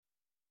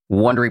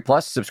Wondery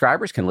Plus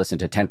subscribers can listen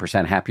to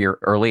 10% Happier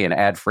early and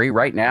ad-free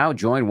right now.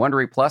 Join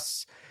Wondery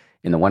Plus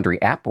in the Wondery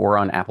app or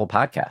on Apple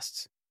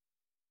Podcasts.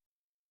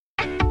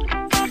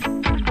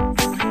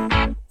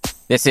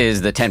 This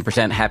is the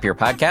 10% Happier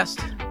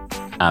podcast.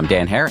 I'm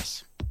Dan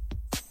Harris.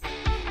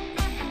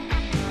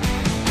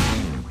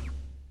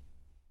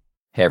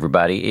 Hey,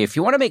 everybody. If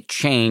you want to make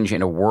change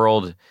in a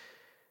world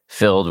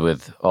filled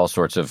with all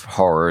sorts of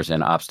horrors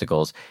and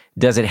obstacles,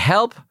 does it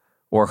help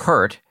or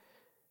hurt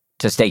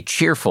to stay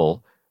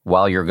cheerful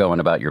while you're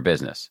going about your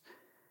business?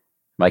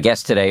 My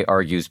guest today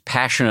argues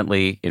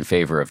passionately in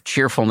favor of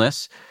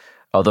cheerfulness,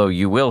 although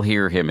you will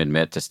hear him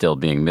admit to still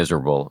being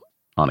miserable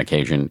on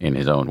occasion in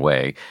his own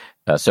way.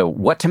 So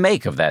what to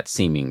make of that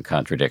seeming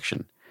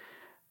contradiction?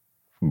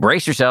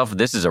 Brace yourself.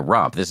 This is a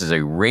romp. This is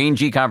a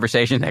rangy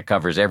conversation that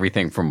covers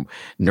everything from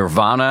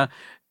nirvana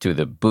to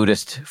the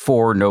Buddhist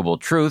Four Noble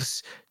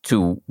Truths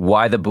to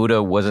why the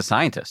Buddha was a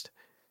scientist.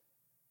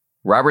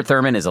 Robert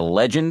Thurman is a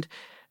legend.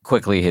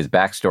 Quickly, his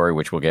backstory,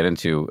 which we'll get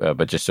into,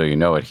 but just so you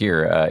know it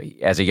here,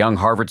 as a young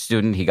Harvard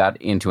student, he got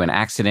into an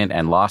accident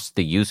and lost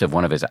the use of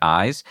one of his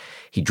eyes.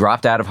 He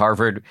dropped out of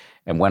Harvard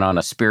and went on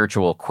a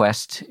spiritual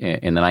quest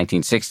in the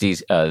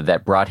 1960s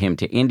that brought him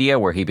to India,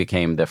 where he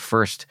became the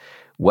first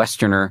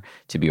Westerner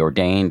to be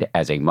ordained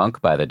as a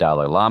monk by the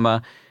Dalai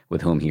Lama,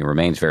 with whom he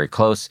remains very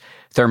close.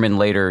 Thurman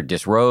later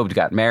disrobed,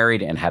 got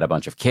married, and had a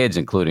bunch of kids,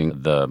 including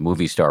the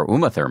movie star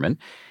Uma Thurman.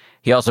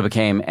 He also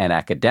became an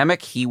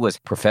academic. He was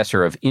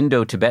professor of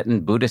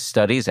Indo-Tibetan Buddhist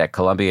Studies at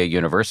Columbia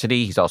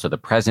University. He's also the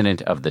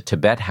president of the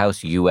Tibet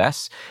House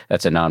U.S.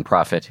 That's a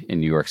nonprofit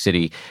in New York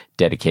City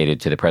dedicated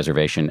to the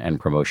preservation and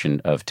promotion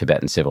of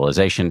Tibetan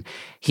civilization.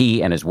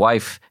 He and his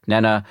wife,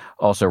 Nena,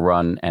 also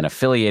run an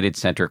affiliated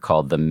center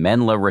called the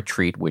Menla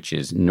Retreat, which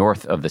is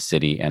north of the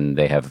city, and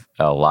they have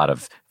a lot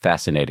of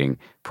fascinating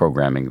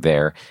programming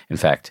there. In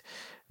fact,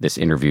 this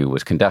interview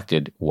was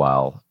conducted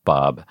while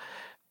Bob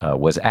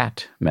was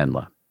at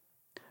Menla.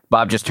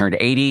 Bob just turned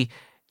 80,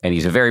 and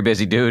he's a very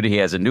busy dude. He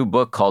has a new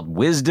book called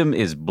Wisdom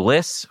is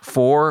Bliss,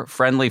 4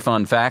 friendly,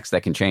 fun facts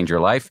that can change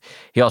your life.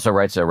 He also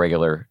writes a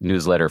regular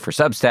newsletter for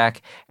Substack,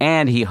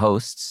 and he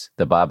hosts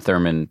the Bob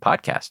Thurman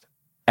podcast.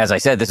 As I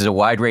said, this is a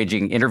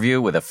wide-ranging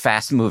interview with a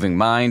fast-moving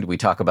mind. We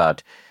talk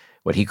about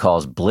what he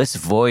calls bliss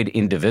void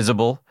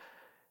indivisible.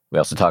 We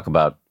also talk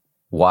about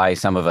why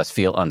some of us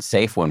feel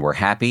unsafe when we're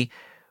happy,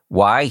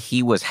 why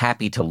he was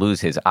happy to lose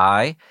his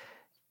eye,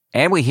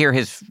 and we hear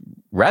his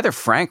rather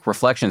frank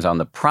reflections on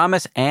the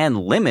promise and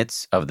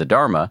limits of the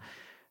Dharma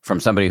from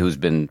somebody who's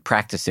been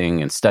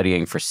practicing and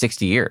studying for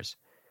 60 years.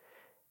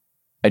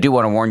 I do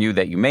want to warn you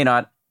that you may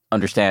not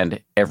understand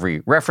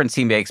every reference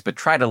he makes, but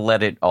try to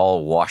let it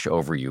all wash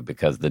over you,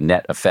 because the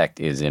net effect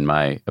is, in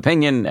my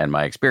opinion and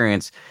my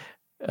experience,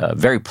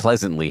 very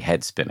pleasantly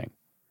head-spinning.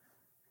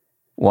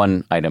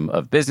 One item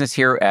of business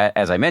here.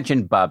 As I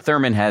mentioned, Bob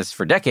Thurman has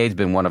for decades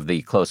been one of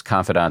the close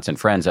confidants and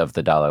friends of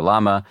the Dalai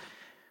Lama,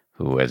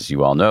 who, as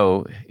you all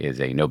know,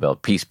 is a Nobel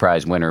Peace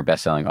Prize winner,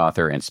 best-selling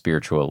author, and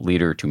spiritual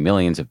leader to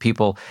millions of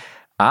people.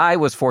 I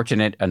was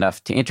fortunate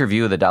enough to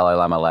interview the Dalai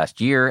Lama last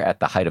year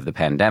at the height of the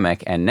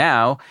pandemic, and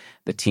now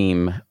the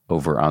team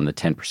over on the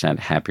 10%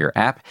 Happier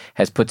app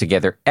has put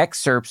together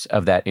excerpts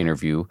of that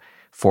interview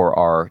for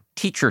our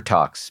Teacher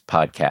Talks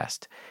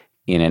podcast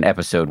in an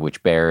episode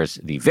which bears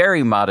the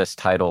very modest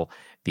title,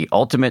 The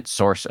Ultimate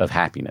Source of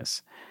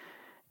Happiness.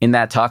 In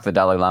that talk, the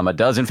Dalai Lama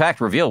does, in fact,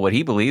 reveal what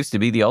he believes to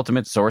be the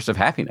ultimate source of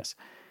happiness.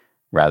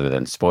 Rather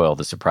than spoil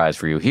the surprise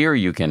for you here,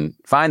 you can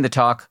find the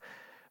talk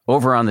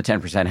over on the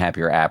 10%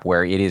 Happier app,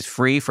 where it is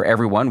free for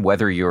everyone,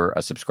 whether you're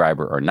a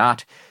subscriber or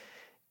not.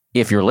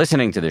 If you're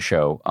listening to the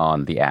show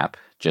on the app,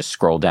 just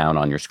scroll down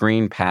on your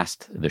screen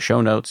past the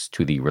show notes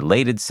to the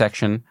related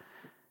section,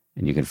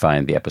 and you can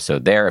find the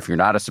episode there. If you're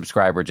not a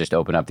subscriber, just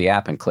open up the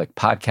app and click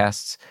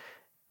podcasts,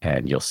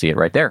 and you'll see it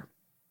right there.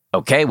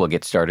 Okay, we'll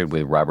get started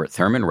with Robert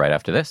Thurman right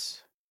after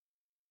this.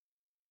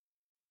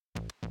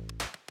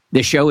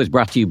 This show is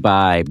brought to you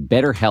by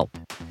BetterHelp.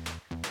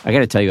 I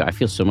got to tell you, I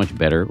feel so much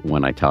better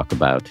when I talk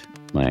about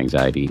my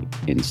anxiety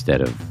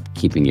instead of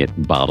keeping it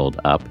bottled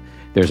up.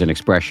 There's an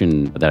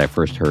expression that I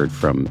first heard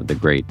from the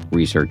great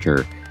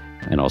researcher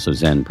and also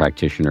Zen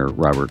practitioner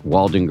Robert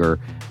Waldinger: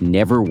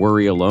 never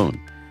worry alone.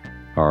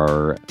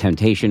 Our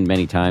temptation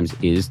many times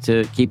is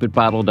to keep it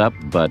bottled up,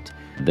 but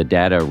the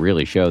data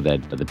really show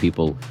that the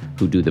people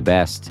who do the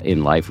best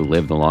in life, who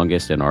live the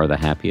longest and are the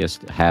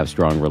happiest, have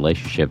strong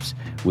relationships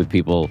with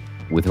people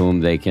with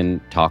whom they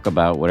can talk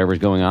about whatever's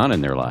going on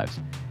in their lives.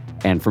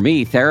 And for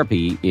me,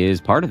 therapy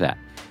is part of that.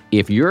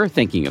 If you're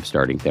thinking of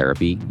starting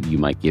therapy, you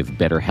might give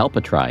BetterHelp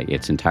a try.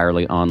 It's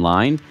entirely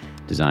online,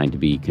 designed to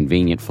be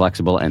convenient,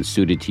 flexible, and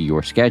suited to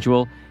your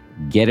schedule.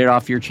 Get it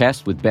off your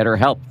chest with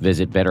BetterHelp.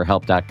 Visit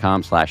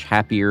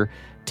betterhelp.com/happier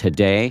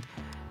today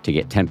to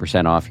get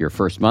 10% off your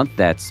first month.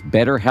 That's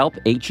BetterHelp,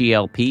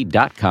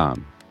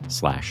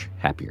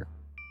 HELP.com/happier.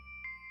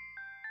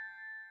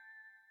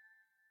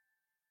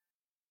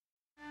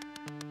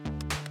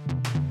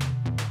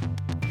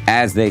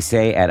 As they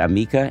say at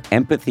Amica,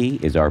 empathy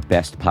is our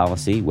best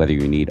policy. Whether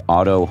you need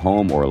auto,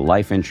 home, or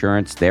life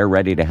insurance, they're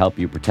ready to help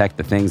you protect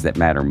the things that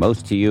matter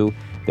most to you.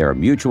 They're a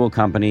mutual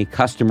company,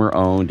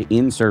 customer-owned,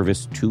 in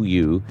service to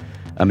you.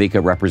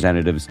 Amica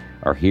representatives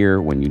are here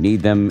when you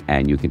need them,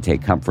 and you can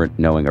take comfort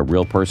knowing a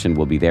real person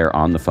will be there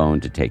on the phone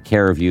to take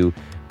care of you,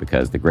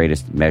 because the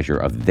greatest measure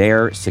of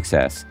their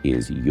success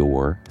is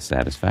your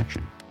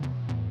satisfaction.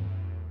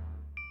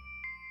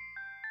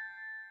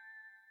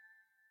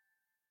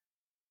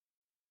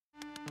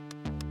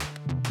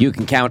 You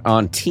can count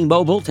on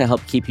T-Mobile to help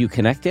keep you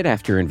connected.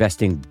 After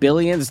investing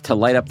billions to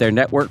light up their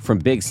network from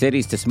big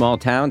cities to small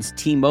towns,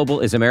 T-Mobile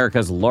is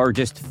America's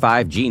largest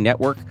 5G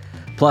network.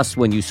 Plus,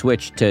 when you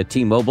switch to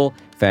T-Mobile,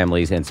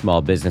 families and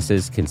small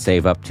businesses can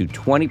save up to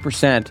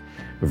 20%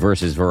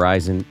 versus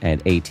Verizon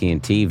and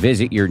AT&T.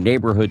 Visit your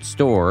neighborhood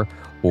store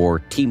or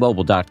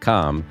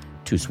T-Mobile.com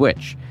to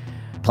switch.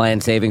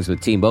 Plan savings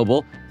with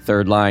T-Mobile.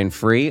 Third line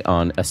free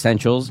on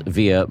essentials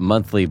via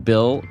monthly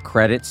bill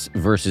credits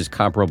versus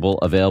comparable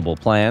available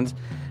plans.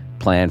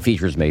 Plan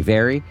features may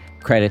vary.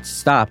 Credits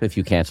stop if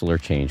you cancel or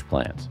change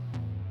plans.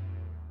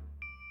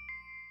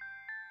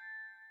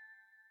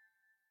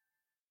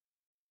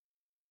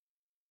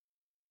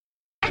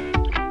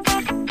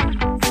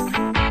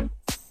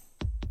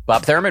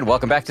 Bob Thurman,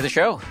 welcome back to the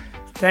show.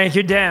 Thank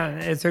you, Dan.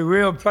 It's a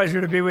real pleasure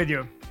to be with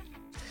you.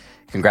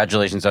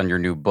 Congratulations on your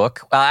new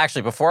book. Well,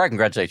 actually, before I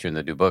congratulate you on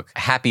the new book,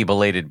 happy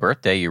belated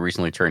birthday. You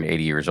recently turned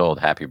 80 years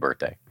old. Happy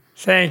birthday.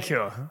 Thank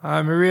you.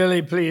 I'm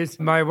really pleased.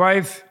 My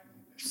wife,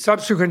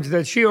 subsequent to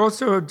that, she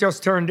also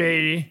just turned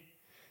 80.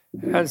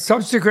 And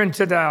subsequent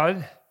to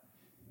that,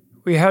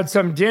 we had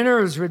some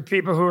dinners with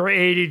people who were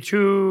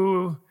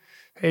 82,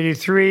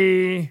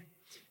 83.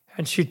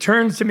 And she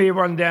turns to me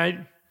one day,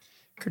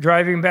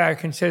 driving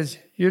back, and says,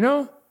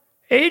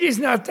 80's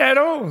not that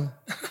old.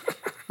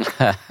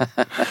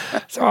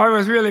 So I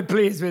was really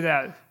pleased with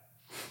that.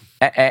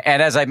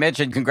 And as I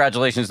mentioned,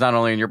 congratulations not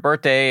only on your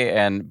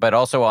birthday, but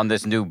also on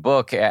this new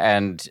book.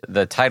 And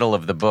the title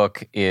of the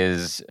book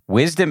is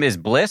Wisdom is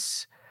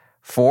Bliss,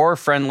 4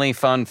 Friendly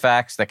Fun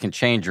Facts That Can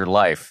Change Your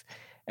Life.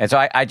 And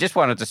so I just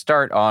wanted to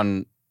start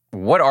on,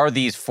 what are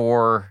these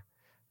 4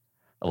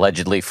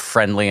 allegedly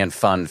friendly and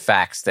fun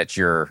facts that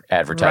you're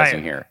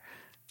advertising here?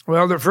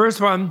 Well, the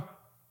first one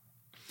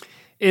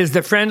is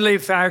the friendly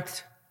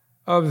fact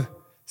of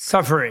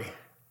suffering.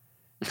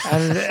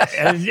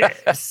 And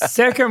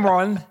second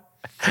one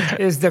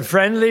is the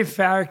friendly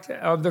fact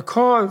of the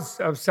cause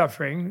of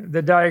suffering,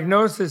 the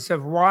diagnosis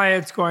of why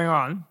it's going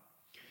on.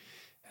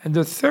 And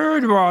the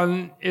third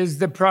one is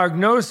the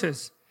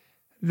prognosis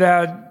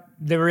that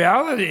the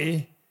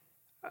reality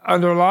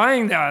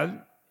underlying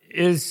that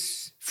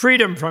is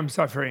freedom from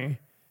suffering,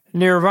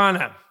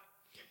 nirvana.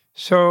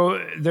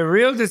 So the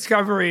real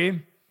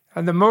discovery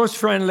and the most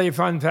friendly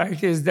fun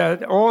fact is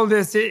that all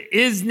this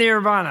is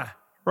nirvana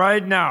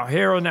right now,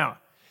 here and now.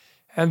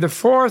 And the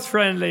fourth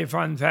friendly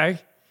fun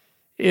fact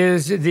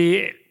is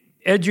the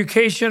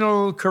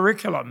educational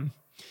curriculum,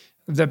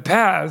 the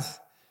path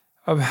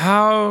of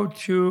how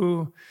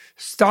to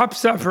stop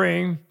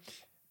suffering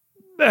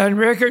and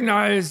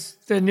recognize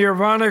the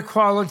nirvana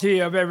quality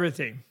of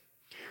everything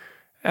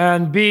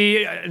and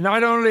be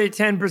not only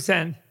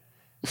 10%,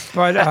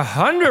 but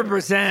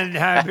 100%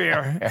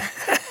 happier.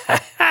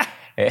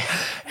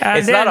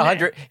 It's not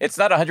 100. It's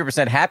not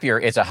 100% happier.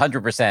 It's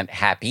 100%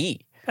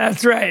 happy.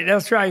 That's right.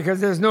 That's right. Because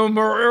there's no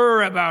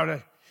more about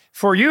it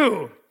for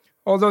you.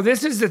 Although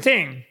this is the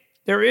thing,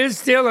 there is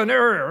still an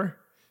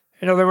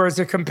in other words,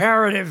 a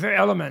comparative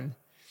element,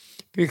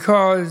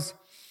 because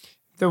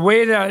the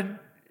way that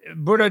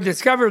Buddha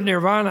discovered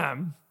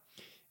nirvana,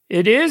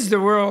 it is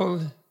the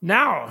world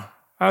now,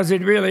 as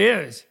it really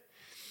is.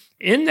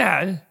 In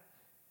that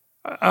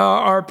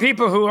are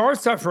people who are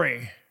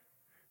suffering,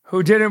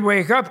 who didn't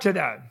wake up to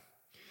that.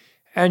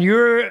 And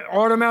you're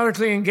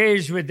automatically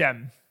engaged with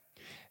them.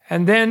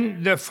 And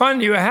then the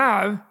fun you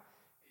have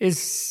is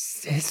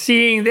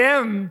seeing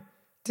them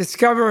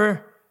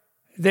discover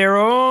their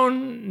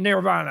own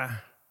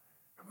nirvana,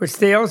 which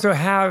they also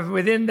have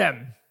within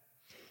them.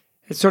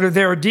 It's sort of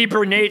their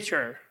deeper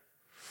nature.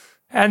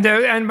 And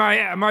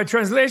my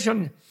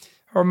translation,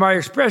 or my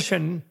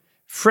expression,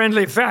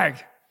 friendly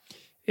fact,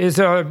 is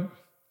a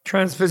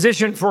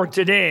transposition for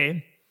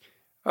today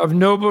of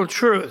noble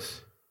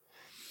truth.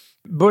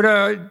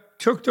 Buddha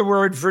took the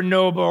word for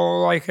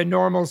noble like a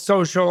normal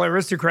social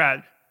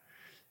aristocrat.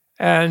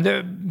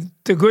 And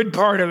the good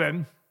part of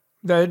him,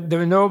 that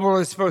the noble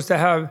is supposed to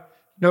have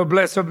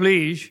noblesse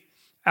oblige,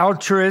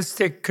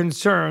 altruistic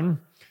concern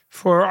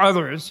for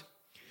others.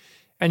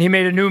 And he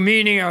made a new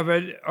meaning of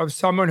it, of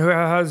someone who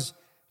has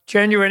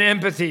genuine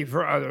empathy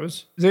for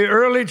others. The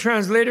early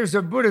translators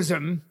of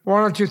Buddhism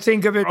wanted to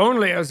think of it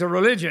only as a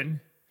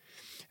religion.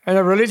 And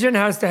a religion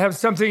has to have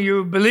something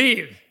you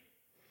believe.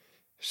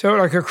 So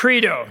like a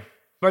credo.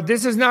 But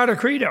this is not a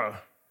credo.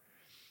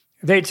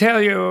 They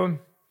tell you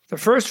the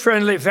first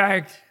friendly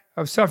fact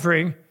of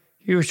suffering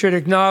you should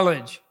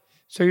acknowledge.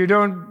 So you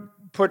don't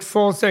put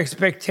false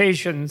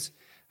expectations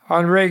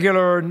on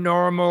regular,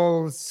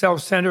 normal,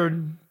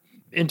 self-centered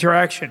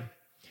interaction.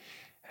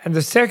 And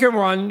the second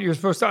one, you're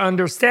supposed to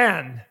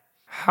understand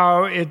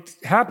how it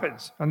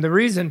happens and the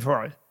reason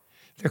for it,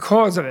 the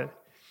cause of it.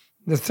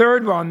 The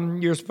third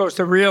one, you're supposed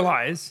to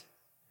realize,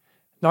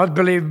 not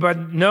believe,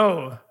 but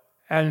know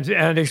and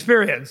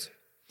experience.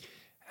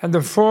 And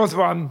the fourth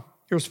one,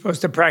 you're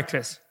supposed to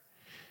practice.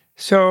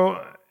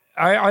 So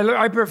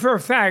I prefer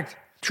fact.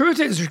 Truth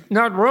is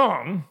not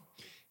wrong.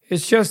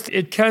 It's just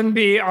it can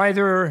be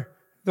either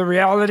the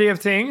reality of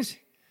things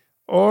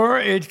or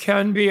it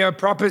can be a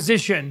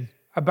proposition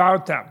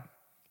about them.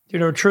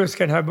 Truth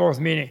can have both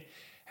meaning.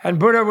 And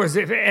Buddha was,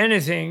 if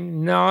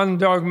anything,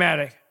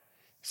 non-dogmatic.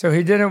 So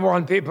he didn't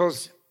want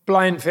people's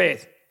blind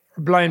faith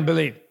or blind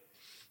belief.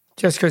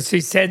 Just because he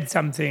said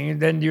something,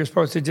 then you're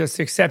supposed to just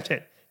accept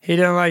it. He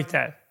didn't like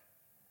that.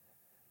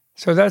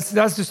 So that's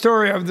the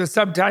story of the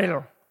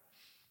subtitle.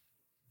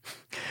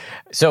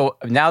 So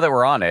now that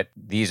we're on it,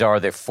 these are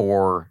the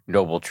four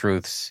noble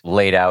truths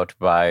laid out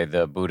by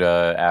the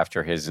Buddha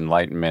after his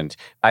enlightenment.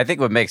 I think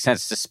it would make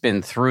sense to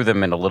spin through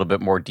them in a little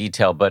bit more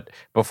detail. But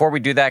before we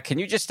do that, can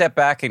you just step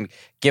back and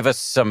give us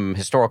some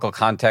historical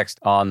context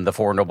on the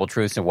Four Noble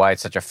Truths and why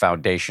it's such a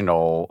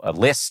foundational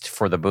list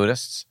for the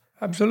Buddhists?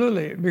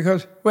 Absolutely.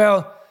 Because,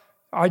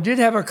 I did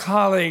have a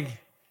colleague,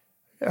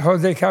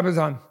 Jose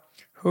Cabezon,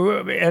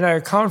 who at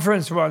a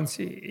conference once,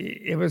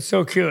 it was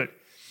so cute.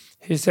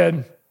 He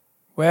said,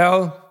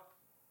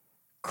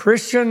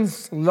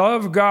 Christians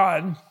love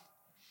God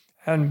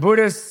and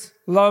Buddhists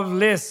love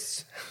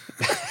lists.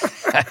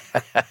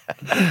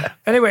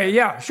 Anyway,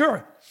 yeah,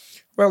 sure.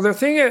 Well, the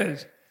thing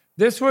is,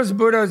 this was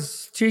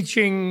Buddha's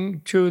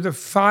teaching to the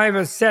 5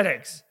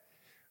 ascetics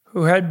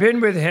who had been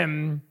with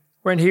him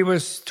when he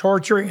was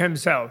torturing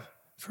himself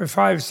for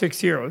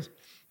 5-6 years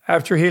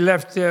after he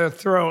left the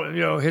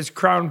throne, his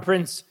crown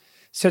prince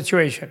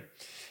situation.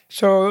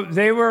 So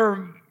they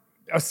were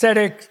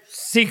ascetic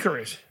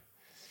seekers.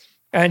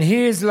 And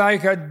he is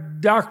like a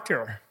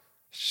doctor.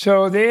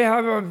 So they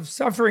have a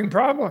suffering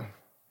problem.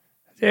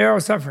 They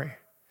are suffering.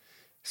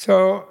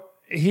 So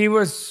he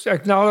was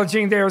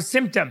acknowledging their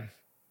symptom.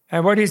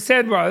 And what he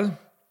said was,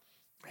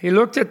 he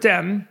looked at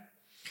them,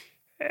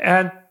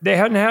 and they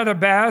hadn't had a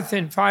bath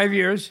in 5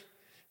 years.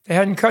 They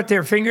hadn't cut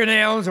their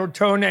fingernails or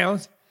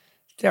toenails,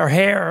 their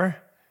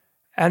hair,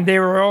 and they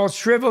were all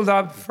shriveled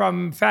up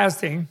from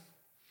fasting.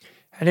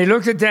 And he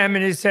looked at them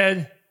and he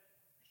said,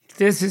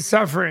 this is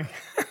suffering.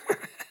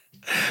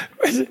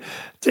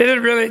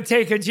 Didn't really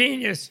take a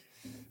genius,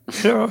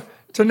 to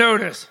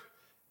notice.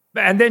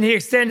 And then he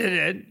extended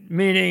it,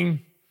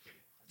 meaning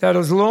that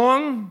as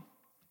long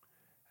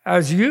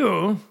as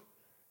you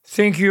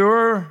think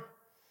you're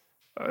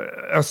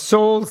a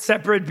soul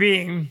separate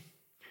being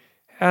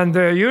and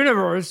the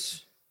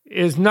universe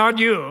is not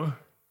you,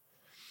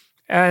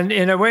 and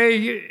in a way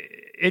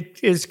it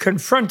is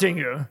confronting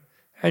you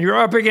and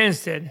you're up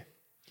against it,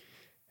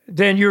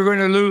 then you're going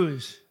to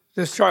lose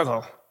the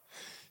struggle.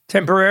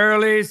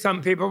 Temporarily,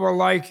 some people will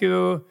like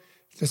you,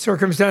 the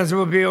circumstances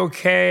will be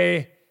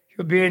okay,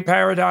 you'll be in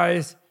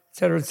paradise, et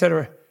cetera, et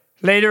cetera.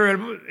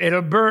 Later,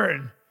 it'll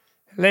burn.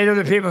 Later,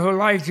 the people who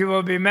liked you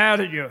will be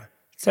mad at you, et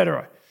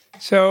cetera.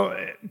 So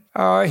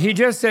he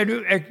just said,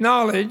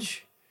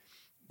 acknowledge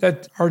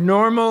that our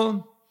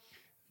normal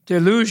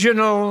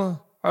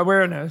delusional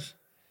awareness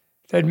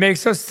that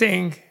makes us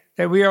think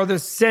that we are the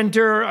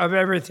center of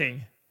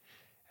everything,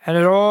 and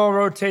it all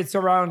rotates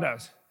around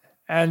us.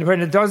 And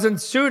when it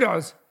doesn't suit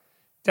us,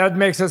 that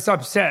makes us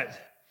upset.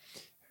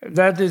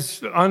 That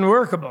is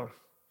unworkable,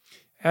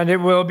 and it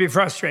will be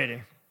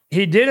frustrating.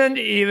 He didn't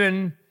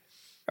even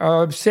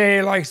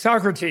say, like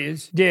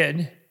Socrates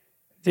did,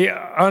 the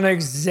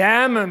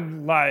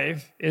unexamined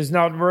life is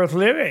not worth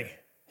living.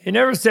 He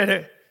never said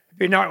it'd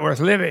be not worth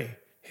living.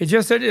 He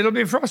just said it'll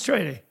be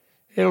frustrating.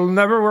 It'll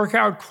never work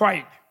out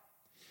quite.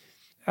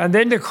 And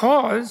then the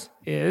cause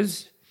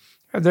is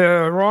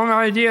the wrong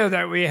idea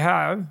that we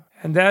have,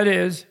 and that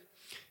is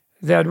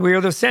that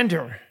we're the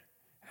center.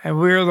 And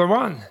we're the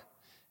one.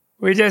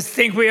 We just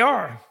think we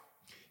are.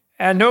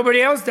 And nobody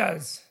else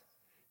does.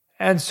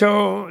 And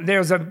so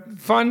there's a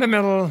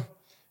fundamental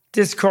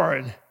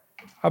discord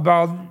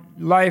about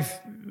life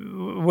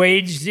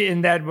waged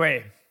in that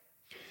way.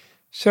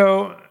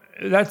 So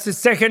that's the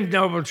second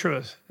noble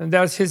truth. And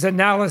that's his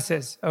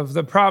analysis of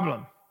the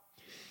problem.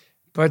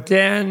 But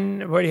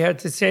then what he had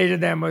to say to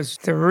them was,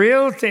 the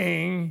real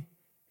thing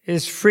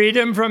is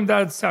freedom from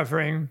that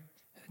suffering,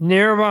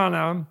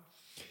 nirvana,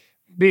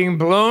 being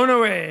blown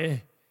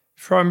away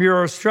from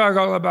your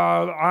struggle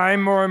about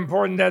I'm more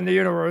important than the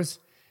universe,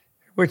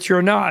 which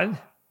you're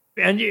not.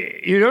 And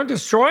you don't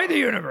destroy the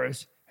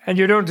universe, and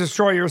you don't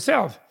destroy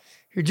yourself.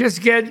 You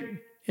just get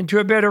into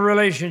a better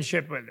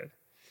relationship with it.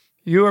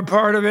 You are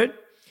part of it.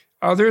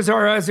 Others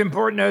are as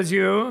important as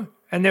you,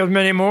 and there's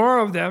many more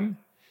of them.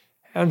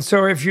 And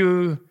so if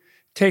you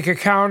take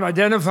account,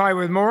 identify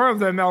with more of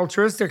them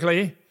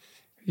altruistically,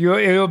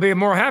 you'll be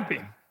more happy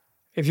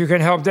if you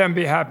can help them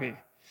be happy.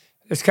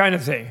 This kind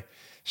of thing.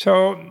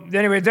 So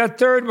anyway, that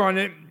third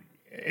one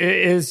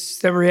is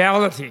the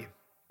reality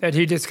that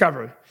he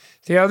discovered.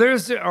 The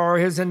others are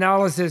his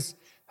analysis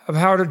of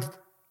how to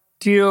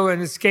deal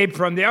and escape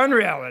from the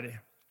unreality,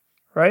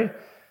 right?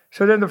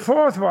 So then the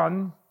fourth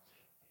one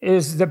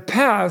is the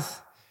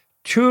path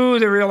to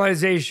the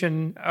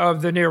realization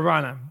of the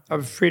nirvana,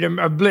 of freedom,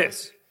 of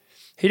bliss.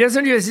 He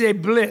doesn't just say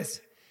bliss,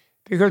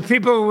 because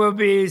people will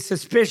be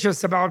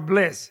suspicious about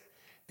bliss.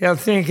 They'll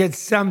think it's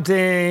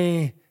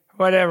something,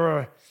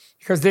 whatever,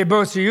 because they're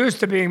both used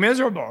to being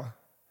miserable,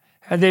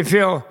 and they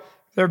feel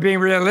they're being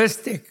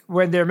realistic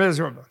when they're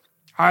miserable.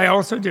 I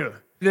also do.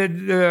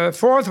 The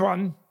fourth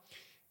one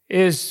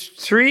is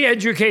 3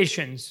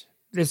 educations.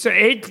 It's an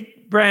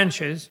 8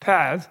 branches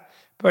path,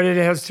 but it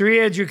has 3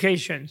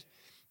 educations: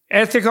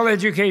 ethical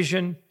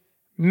education,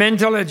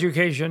 mental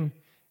education,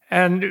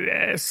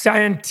 and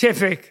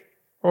scientific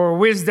or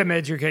wisdom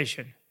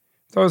education.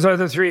 Those are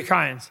the 3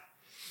 kinds.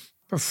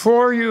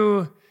 Before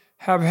you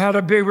have had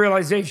a big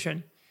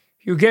realization,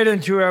 you get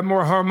into a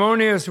more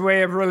harmonious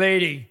way of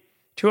relating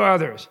to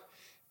others,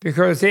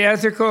 because the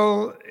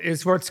ethical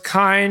is what's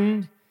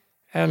kind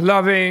and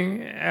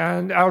loving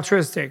and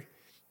altruistic.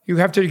 You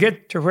have to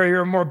get to where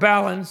you're more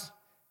balanced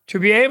to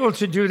be able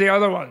to do the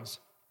other ones.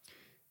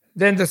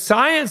 Then the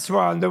science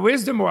one, the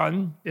wisdom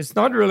one, it's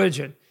not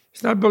religion.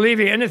 It's not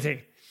believing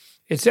anything.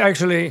 It's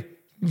actually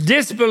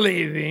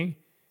disbelieving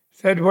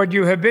that what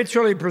you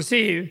habitually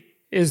perceive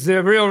is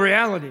the real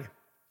reality.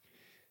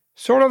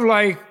 Sort of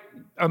like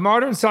a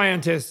modern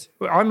scientist.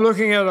 I'm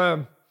looking at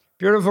a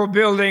beautiful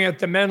building at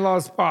the Menlo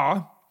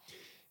Spa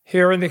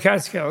here in the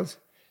Catskills,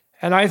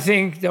 and I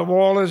think the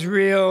wall is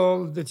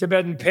real, the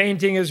Tibetan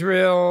painting is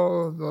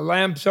real, the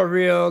lamps are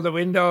real, the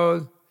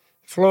windows,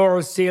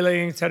 floor,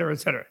 ceiling, et cetera, et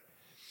cetera.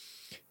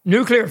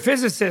 Nuclear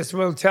physicists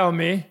will tell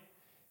me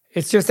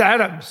it's just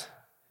atoms.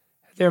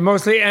 They're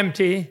mostly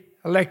empty,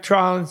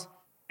 electrons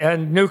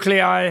and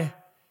nuclei.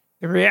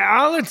 The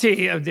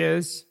reality of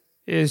this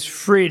is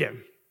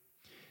freedom.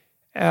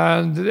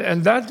 And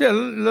that's a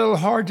little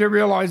hard to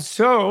realize.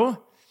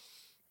 So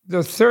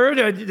the third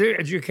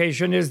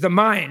education is the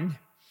mind.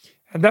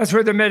 And that's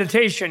where the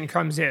meditation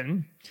comes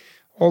in,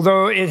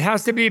 although it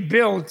has to be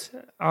built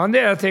on the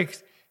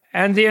ethics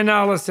and the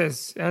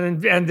analysis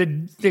and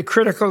the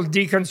critical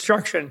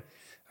deconstruction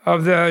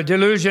of the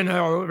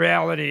delusional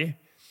reality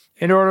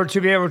in order to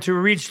be able to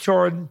reach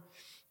toward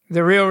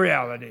the real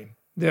reality,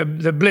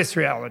 the bliss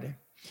reality.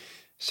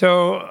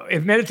 So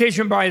if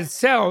meditation by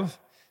itself,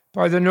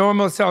 by the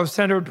normal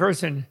self-centered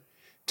person,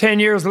 10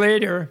 years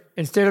later,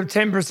 instead of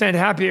 10%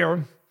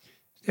 happier,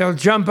 they'll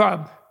jump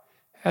up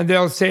and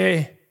they'll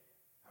say,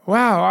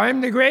 wow,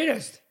 I'm the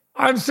greatest.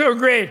 I'm so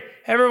great.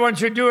 Everyone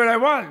should do what I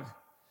want.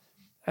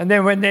 And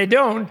then when they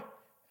don't,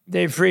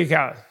 they freak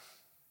out.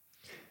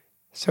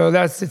 So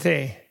that's the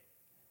thing.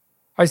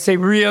 I say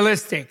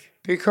realistic,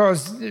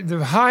 because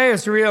the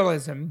highest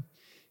realism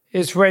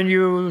is when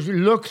you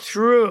look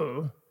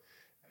through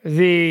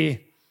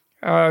the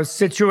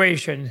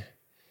situation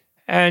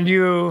and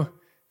you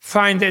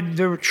find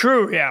the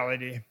true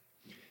reality.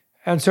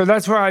 And so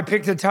that's why I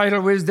picked the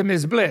title, Wisdom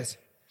is Bliss.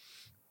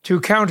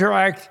 To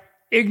counteract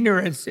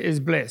ignorance is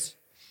bliss,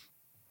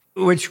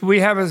 which we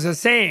have as a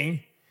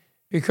saying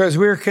because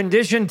we're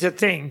conditioned to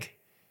think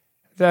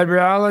that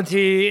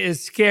reality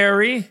is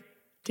scary,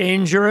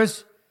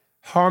 dangerous,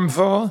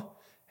 harmful,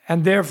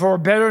 and therefore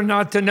better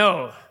not to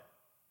know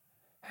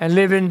and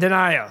live in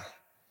denial.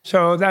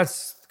 So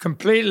that's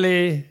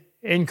completely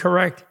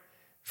incorrect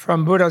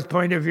from Buddha's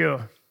point of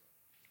view.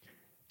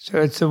 So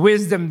it's the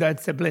wisdom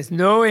that's the bliss,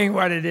 knowing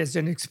what it is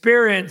and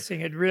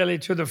experiencing it really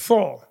to the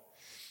full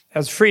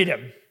as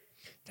freedom.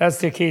 That's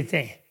the key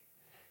thing.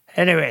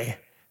 Anyway,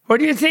 what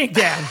do you think,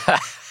 Dan?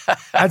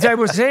 As I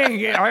was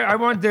saying, I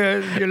want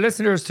the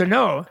listeners to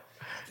know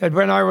that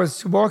when I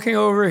was walking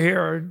over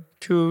here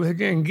to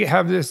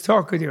have this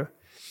talk with you,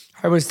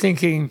 I was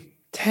thinking,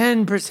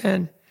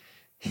 10%,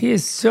 he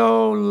is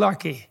so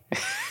lucky.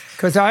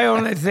 Because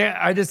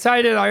I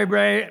decided I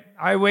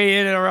weigh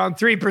in at around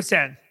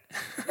 3%.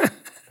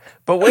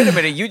 But wait a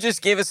minute, you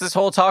just gave us this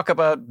whole talk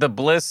about the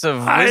bliss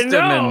of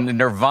wisdom and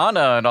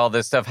nirvana and all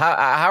this stuff.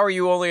 How are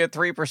you only at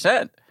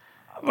 3%?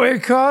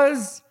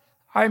 Because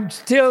I'm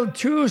still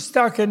too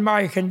stuck in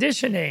my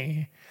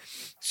conditioning.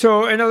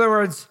 So in other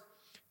words,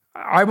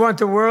 I want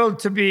the world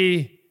to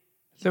be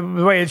the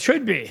way it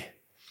should be.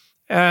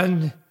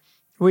 And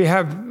we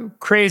have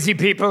crazy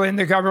people in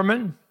the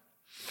government,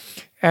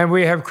 and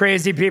we have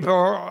crazy people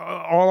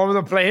all over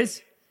the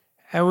place,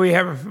 and we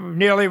have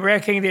nearly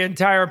wrecking the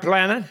entire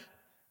planet.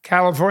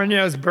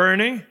 California is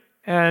burning,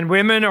 and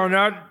women are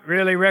not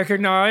really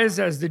recognized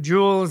as the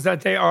jewels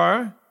that they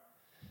are.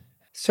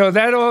 So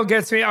that all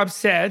gets me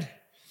upset,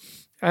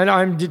 and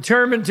I'm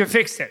determined to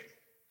fix it.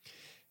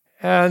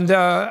 And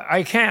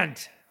I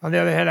can't. On the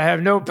other hand, I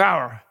have no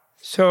power.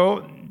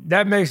 So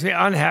that makes me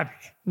unhappy.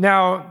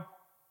 Now,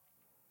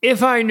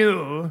 if I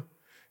knew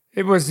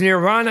it was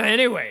nirvana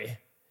anyway,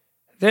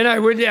 then I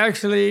would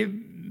actually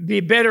be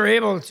better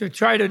able to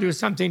try to do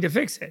something to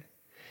fix it.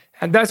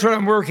 And that's what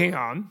I'm working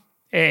on,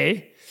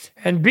 A.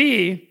 And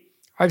B,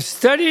 I've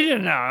studied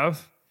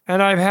enough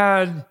and I've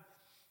had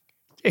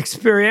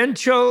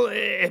experiential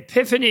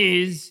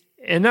epiphanies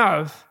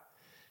enough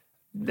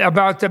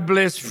about the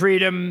bliss,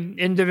 freedom,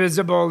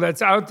 indivisible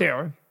that's out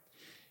there,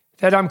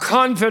 that I'm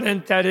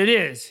confident that it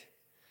is.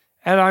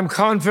 And I'm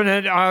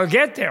confident I'll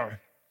get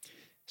there.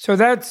 So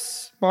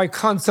that's my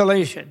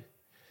consolation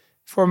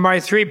for my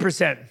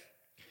 3%.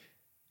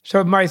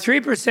 So my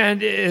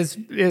 3%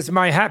 is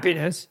my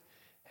happiness,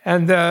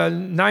 and the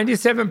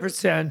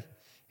 97%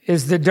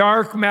 is the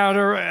dark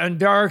matter and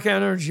dark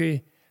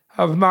energy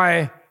of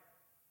my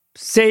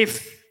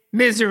safe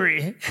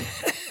misery,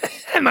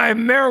 my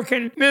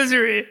American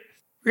misery.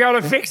 We got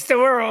to fix the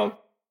world.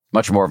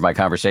 Much more of my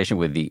conversation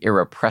with the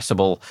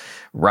irrepressible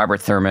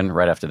Robert Thurman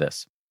right after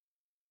this.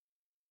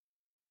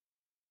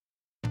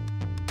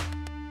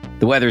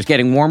 The weather's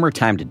getting warmer.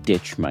 Time to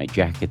ditch my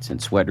jackets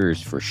and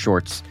sweaters for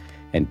shorts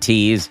and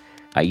tees.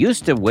 I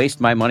used to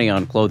waste my money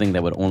on clothing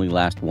that would only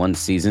last one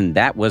season.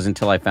 That was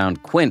until I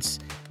found Quince.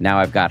 Now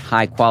I've got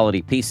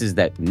high-quality pieces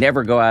that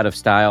never go out of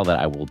style that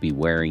I will be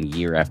wearing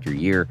year after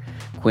year.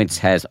 Quince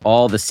has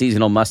all the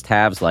seasonal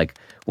must-haves like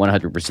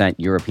 100%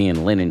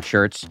 European linen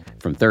shirts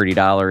from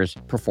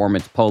 $30,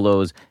 performance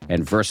polos,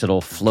 and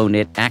versatile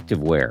flow-knit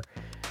activewear.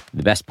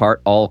 The best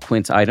part, all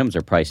Quince items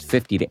are priced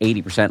 50 to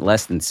 80%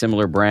 less than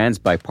similar brands.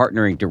 By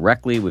partnering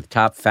directly with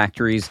top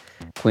factories,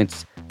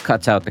 Quince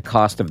cuts out the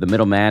cost of the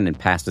middleman and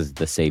passes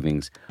the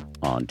savings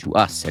on to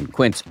us. And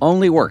Quince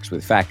only works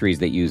with factories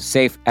that use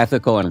safe,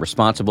 ethical, and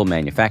responsible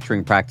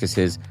manufacturing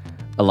practices,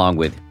 along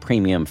with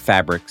premium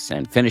fabrics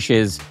and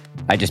finishes.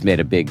 I just made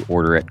a big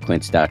order at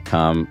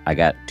quince.com. I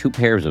got 2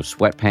 pairs of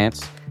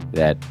sweatpants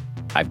that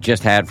I've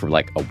just had for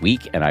like a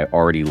week, and I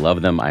already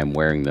love them. I'm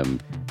wearing them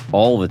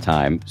all the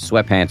time.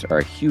 Sweatpants are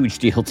a huge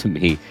deal to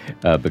me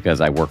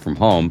because I work from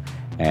home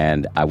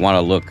and I want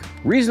to look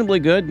reasonably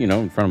good, you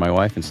know, in front of my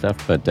wife and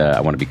stuff, but I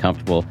want to be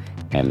comfortable.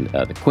 And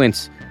the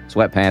Quince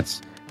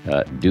sweatpants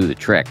do the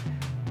trick.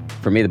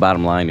 For me, the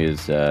bottom line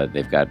is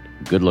they've got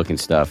good looking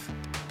stuff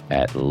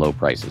at low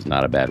prices.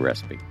 Not a bad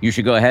recipe. You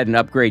should go ahead and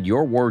upgrade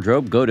your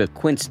wardrobe. Go to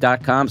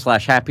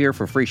quince.com/happier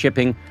for free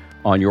shipping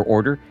on your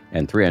order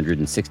and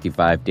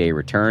 365-day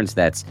returns.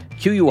 That's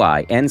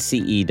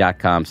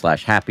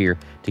QUINCE.com/happier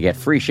to get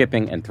free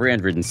shipping and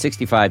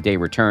 365-day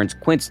returns.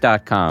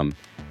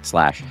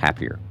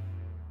 Quince.com/happier.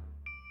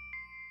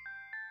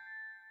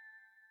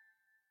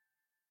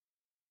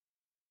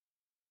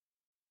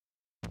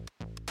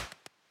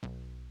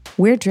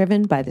 We're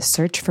driven by the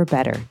search for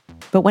better.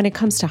 But when it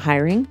comes to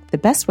hiring, the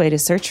best way to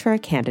search for a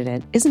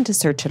candidate isn't to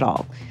search at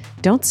all.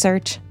 Don't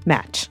search,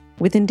 match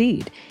with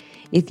Indeed.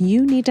 If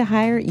you need to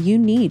hire, you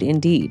need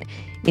Indeed.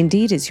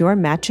 Indeed is your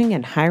matching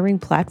and hiring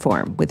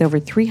platform with over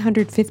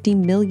 350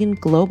 million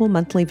global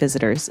monthly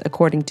visitors,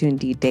 according to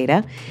Indeed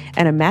data,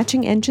 and a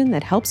matching engine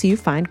that helps you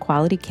find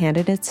quality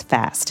candidates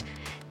fast.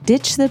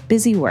 Ditch the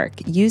busy work.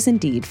 Use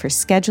Indeed for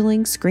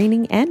scheduling,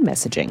 screening, and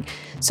messaging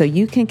so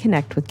you can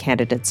connect with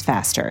candidates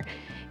faster.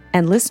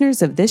 And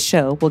listeners of this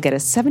show will get a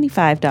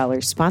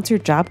 $75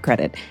 sponsored job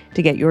credit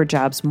to get your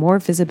jobs more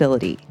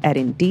visibility at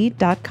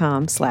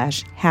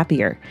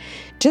Indeed.com/happier.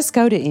 Just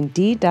go to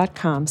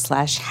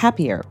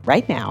Indeed.com/happier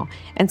right now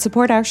and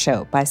support our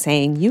show by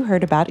saying you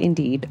heard about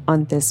Indeed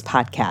on this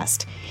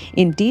podcast.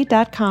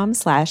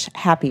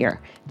 Indeed.com/happier.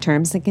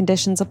 Terms and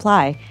conditions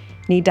apply.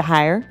 Need to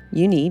hire?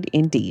 You need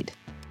Indeed.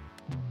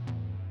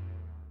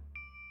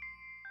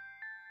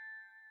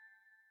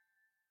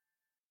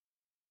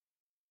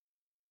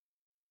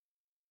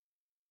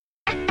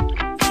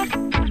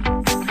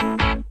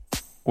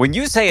 When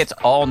you say it's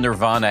all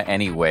nirvana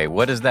anyway,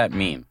 what does that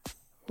mean?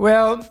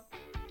 Well,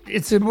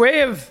 it's a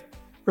way of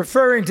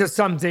referring to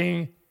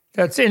something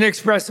that's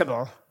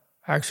inexpressible,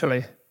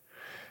 actually.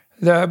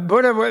 The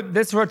Buddha,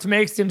 that's what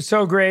makes him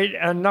so great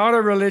and not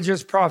a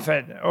religious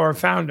prophet or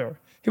founder.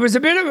 He was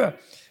a bit of a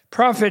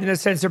prophet in the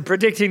sense of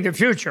predicting the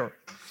future.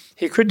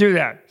 He could do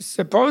that.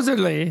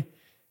 Supposedly,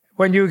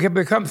 when you can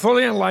become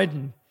fully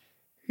enlightened,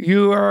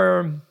 you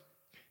are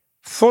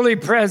fully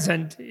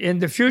present in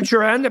the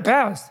future and the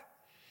past.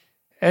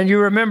 And you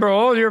remember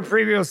all your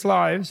previous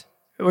lives,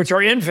 which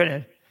are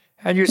infinite,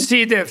 and you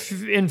see the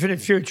infinite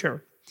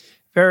future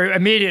very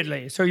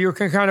immediately. So you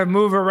can kind of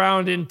move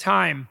around in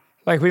time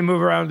like we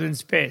move around in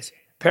space,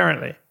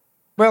 apparently.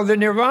 Well, the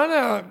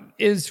nirvana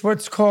is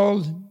what's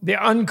called the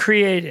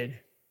uncreated.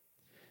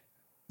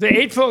 The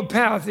Eightfold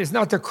Path is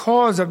not the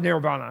cause of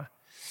nirvana.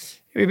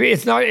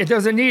 It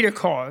doesn't need a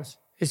cause.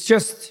 It's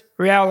just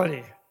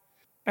reality.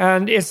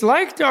 And it's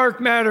like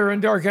dark matter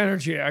and dark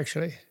energy,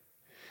 actually.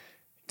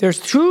 There's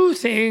 2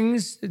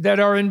 things that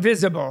are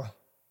invisible,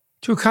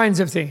 2 kinds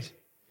of things.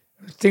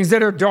 Things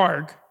that are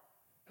dark,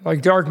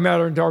 like dark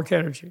matter and dark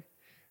energy,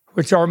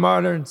 which our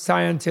modern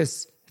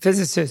scientists,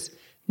 physicists,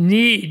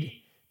 need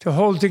to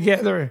hold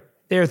together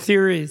their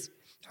theories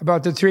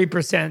about the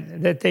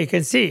 3% that they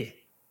can see.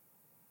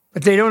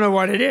 But they don't know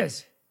what it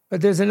is. But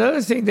there's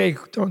another thing they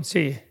don't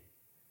see,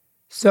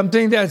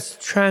 something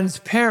that's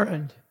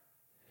transparent.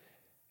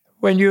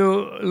 When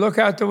you look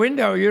out the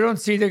window, you don't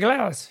see the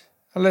glass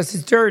unless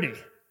it's dirty.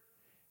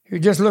 You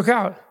just look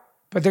out,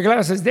 but the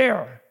glass is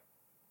there.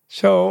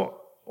 So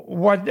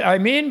what I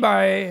mean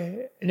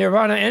by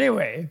nirvana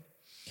anyway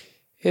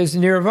is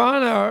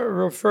nirvana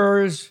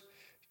refers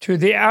to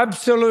the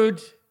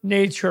absolute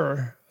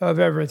nature of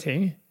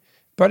everything,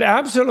 but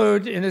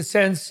absolute, in a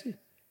sense,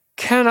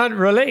 cannot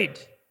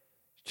relate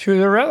to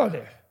the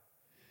relative.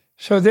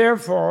 So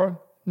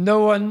therefore,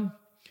 no one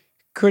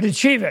could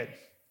achieve it.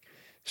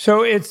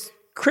 So it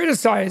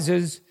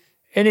criticizes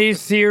any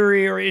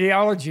theory or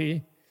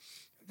ideology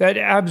that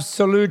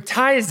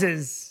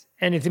absolutizes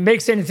anything,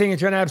 makes anything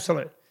into an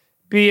absolute,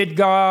 be it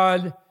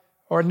God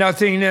or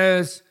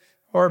nothingness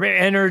or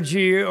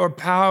energy or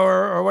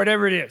power or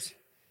whatever it is.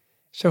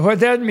 So what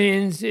that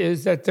means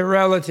is that the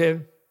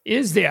relative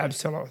is the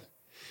absolute.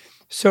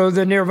 So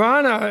the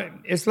nirvana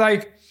is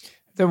like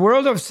the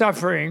world of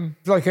suffering,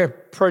 like a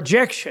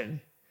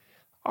projection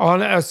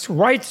on a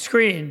white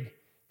screen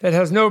that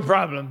has no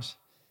problems.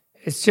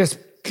 It's just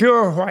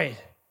pure white.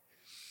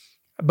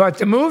 But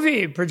the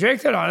movie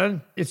projected on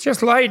it, it's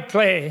just light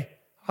play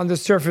on the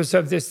surface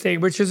of this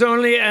thing, which is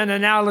only an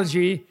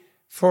analogy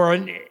for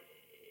an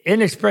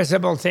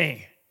inexpressible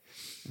thing.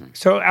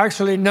 So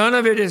actually, none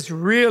of it is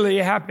really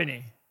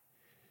happening,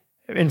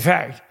 in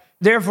fact.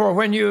 Therefore,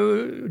 when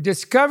you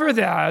discover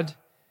that,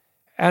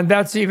 and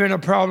that's even a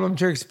problem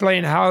to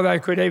explain how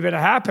that could even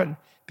happen,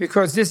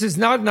 because this is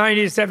not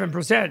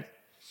 97%,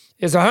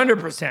 it's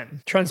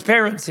 100%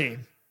 transparency.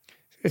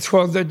 It's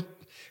called the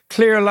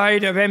clear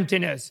light of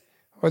emptiness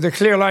or the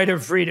clear light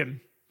of freedom.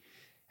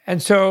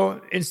 And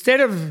so instead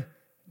of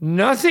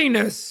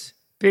nothingness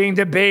being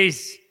the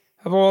base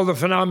of all the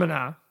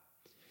phenomena,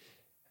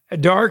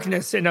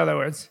 darkness, in other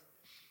words,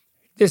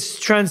 this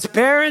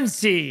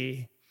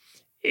transparency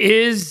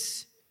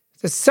is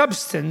the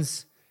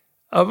substance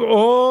of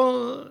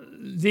all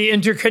the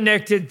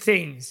interconnected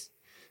things,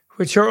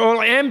 which are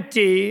all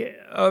empty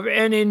of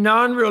any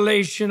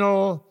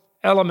non-relational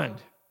element.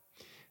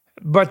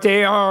 But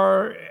they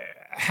are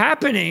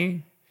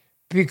happening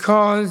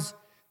because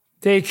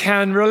they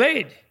can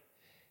relate.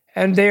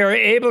 And they are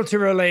able to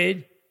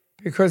relate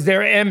because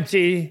they're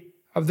empty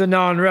of the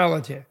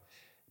non-relative.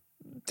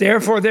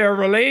 Therefore, their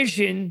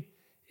relation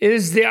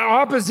is the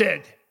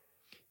opposite.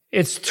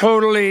 It's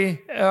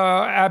totally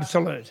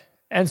absolute.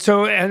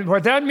 And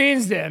what that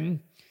means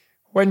then,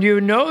 when you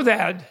know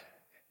that,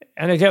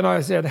 and again,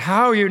 I said,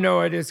 how you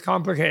know it is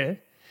complicated,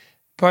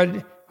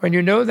 but when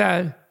you know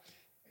that,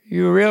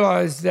 you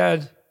realize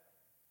that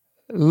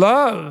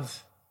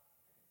love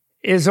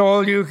is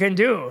all you can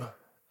do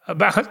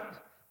about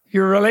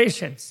your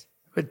relations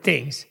with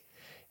things.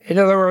 In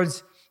other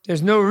words,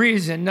 there's no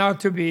reason not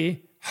to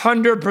be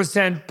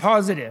 100%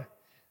 positive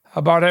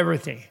about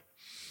everything.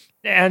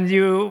 And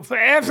you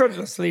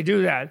effortlessly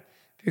do that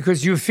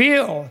because you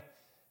feel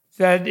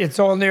that it's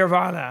all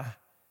nirvana.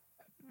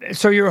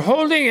 So you're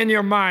holding in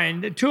your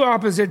mind two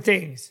opposite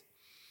things.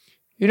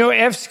 You know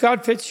F.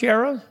 Scott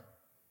Fitzgerald?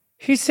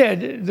 He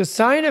said, the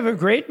sign of a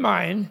great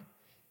mind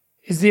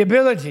is the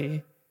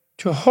ability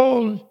to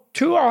hold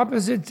two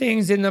opposite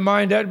things in the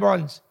mind at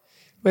once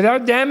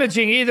without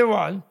damaging either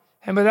one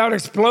and without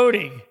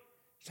exploding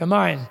the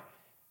mind.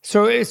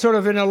 So it's sort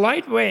of in a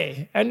light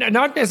way, and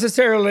not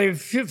necessarily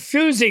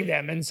fusing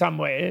them in some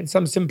way, in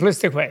some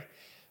simplistic way,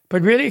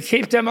 but really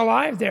keep them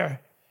alive there.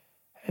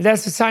 And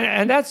that's the sign,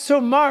 and that's so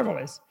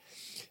marvelous,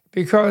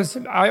 because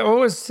I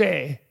always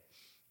say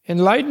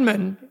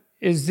enlightenment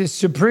is the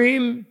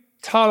supreme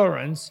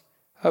tolerance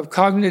of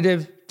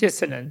cognitive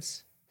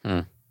dissonance.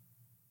 What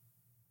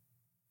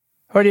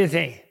do you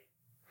think?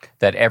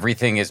 That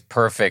everything is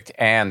perfect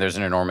and there's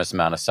an enormous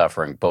amount of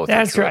suffering, both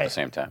are true at the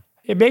same time.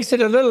 It makes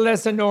it a little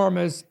less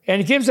enormous,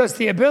 and it gives us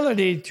the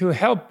ability to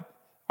help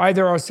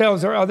either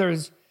ourselves or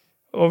others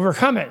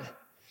overcome it,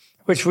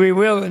 which we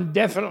will and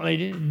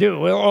definitely do.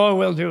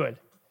 We'll do it.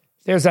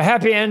 There's a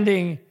happy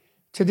ending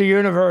to the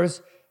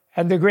universe,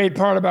 and the great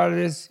part about it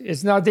is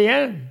it's not the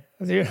end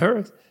of the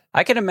universe.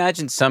 I can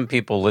imagine some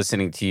people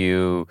listening to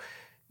you,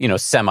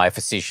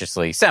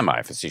 semi-facetiously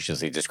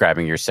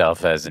describing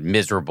yourself as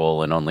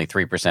miserable and only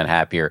 3%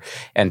 happier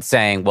and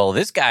saying, well,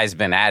 this guy's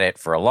been at it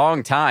for a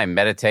long time,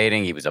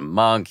 meditating. He was a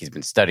monk. He's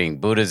been studying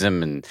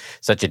Buddhism in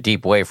such a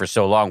deep way for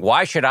so long.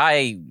 Why should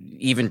I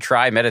even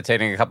try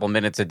meditating a couple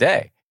minutes a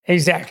day?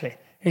 Exactly.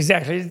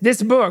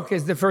 This book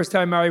is the first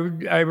time I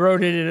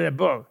wrote it in a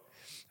book.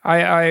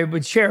 I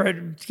would share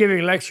it,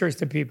 giving lectures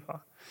to people,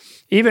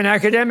 even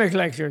academic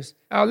lectures.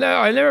 I'll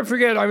never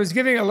forget, I was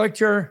giving a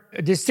lecture,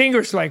 a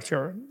distinguished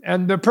lecture,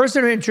 and the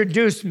person who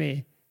introduced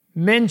me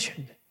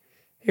mentioned,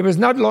 it was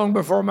not long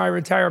before my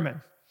retirement,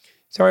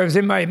 so I was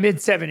in my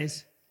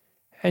mid-70s,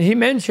 and he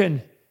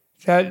mentioned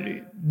that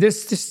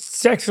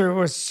this lecture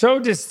was so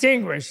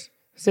distinguished,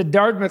 it's at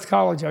Dartmouth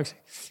College actually,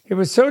 it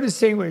was so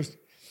distinguished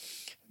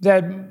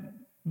that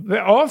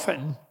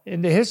often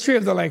in the history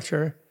of the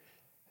lecture,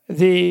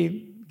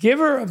 the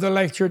giver of the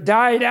lecture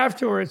died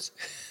afterwards.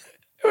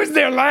 It was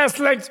their last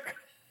lecture.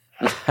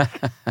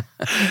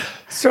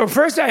 So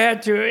first I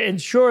had to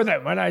ensure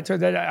that when I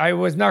told that I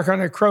was not going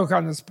to croak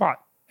on the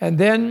spot. And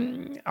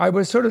then I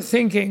was sort of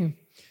thinking,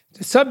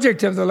 the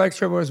subject of the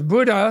lecture was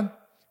Buddha,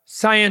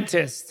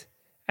 scientist,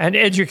 and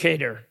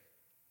educator.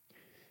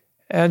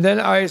 And then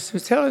I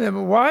was telling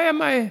them, why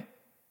am I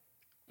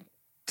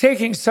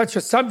taking such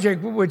a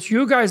subject which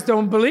you guys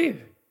don't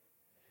believe.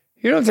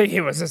 You don't think he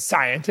was a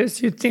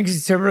scientist. You think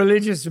he's a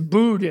religious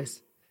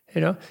Buddhist,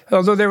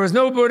 although there was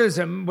no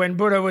Buddhism when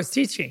Buddha was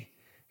teaching.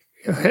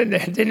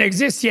 It didn't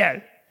exist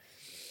yet.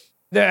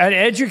 An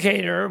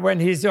educator when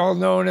he's all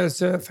known as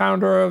the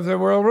founder of the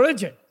world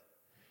religion.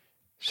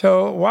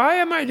 So why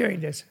am I doing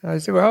this? I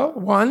said, well,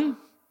 one,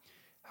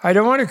 I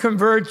don't want to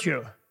convert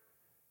you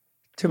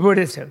to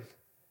Buddhism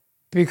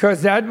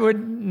because that would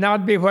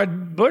not be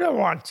what Buddha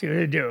wants you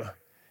to do.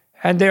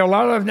 And there are a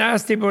lot of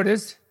nasty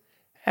Buddhists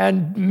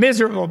and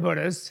miserable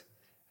Buddhists,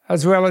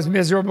 as well as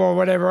miserable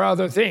whatever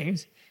other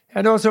things.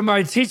 And also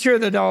my teacher,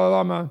 the Dalai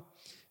Lama,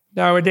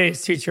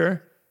 nowadays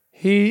teacher,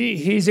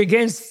 he's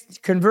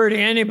against converting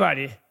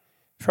anybody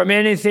from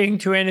anything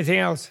to anything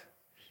else,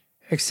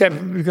 except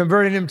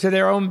converting them to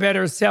their own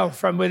better self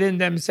from within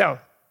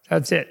themselves.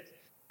 That's it.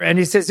 And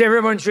he says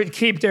everyone should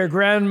keep their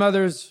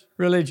grandmother's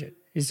religion,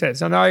 he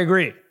says, and I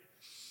agree.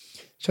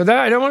 So that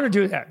I don't want to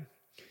do that.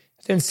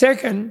 Then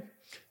second,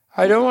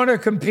 I don't want to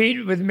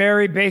compete with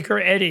Mary Baker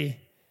Eddy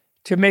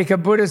to make a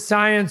Buddhist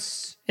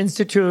Science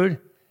Institute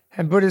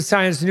and Buddhist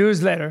Science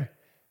newsletter.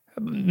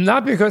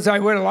 Not because I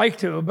would like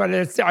to, but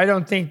I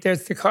don't think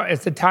it's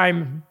the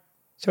time.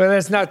 So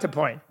that's not the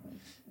point.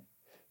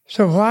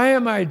 So why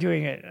am I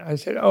doing it? I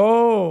said,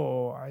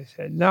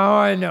 now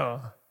I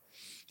know.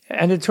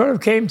 And it sort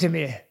of came to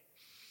me.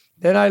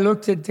 Then I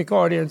looked at the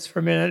audience for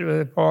a minute with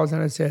a pause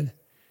and I said,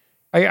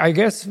 I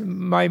guess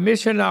my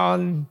mission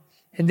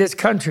in this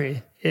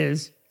country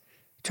is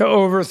to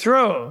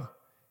overthrow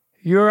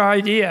your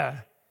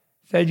idea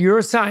that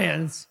your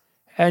science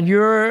and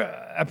your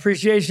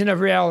appreciation of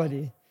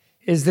reality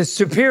is the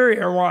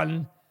superior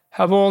one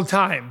of all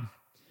time,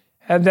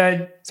 and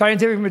that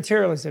scientific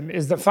materialism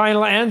is the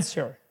final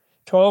answer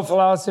to all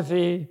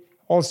philosophy,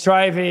 all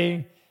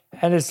striving,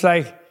 and it's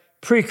like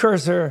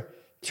precursor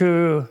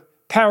to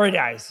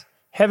paradise,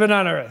 heaven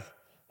on earth.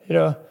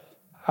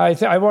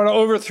 I want to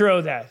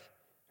overthrow that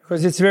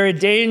because it's a very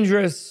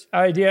dangerous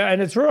idea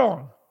and it's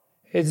wrong.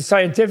 It's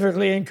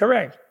scientifically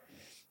incorrect.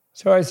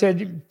 So I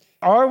said,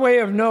 our way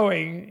of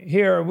knowing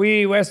here,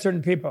 we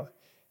Western people,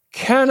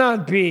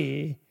 cannot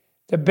be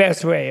the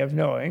best way of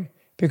knowing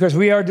because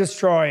we are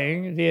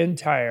destroying the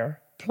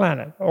entire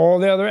planet, all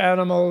the other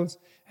animals,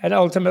 and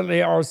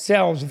ultimately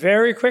ourselves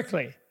very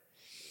quickly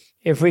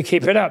if we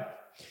keep it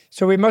up.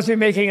 So we must be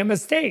making a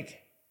mistake.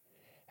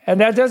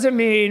 And that doesn't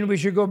mean we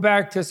should go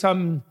back to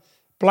some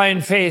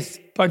blind faith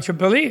bunch of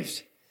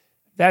beliefs.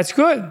 That's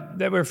good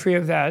that we're free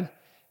of that.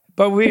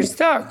 But we're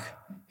stuck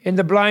in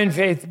the blind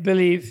faith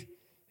belief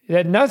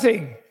that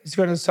nothing is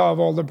going to solve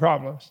all the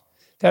problems.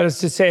 That is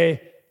to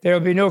say, there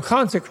will be no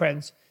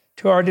consequence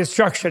to our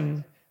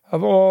destruction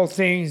of all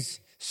things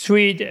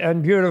sweet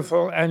and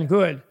beautiful and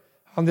good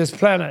on this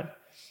planet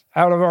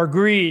out of our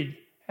greed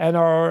and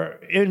our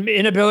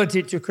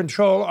inability to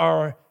control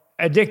our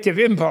addictive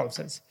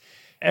impulses.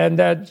 And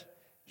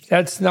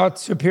that's not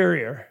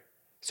superior.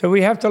 So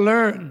we have to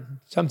learn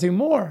something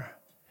more,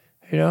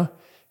 and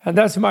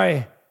that's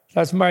my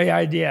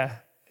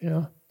idea,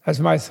 that's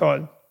my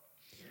thought,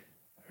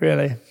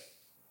 really.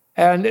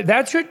 And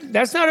that's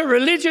not a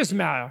religious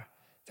matter.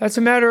 That's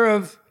a matter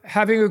of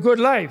having a good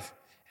life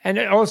and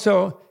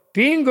also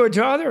being good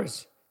to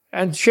others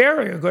and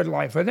sharing a good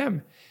life with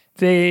them.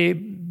 The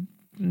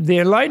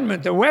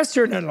Enlightenment, the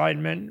Western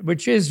Enlightenment,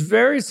 which is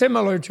very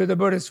similar to the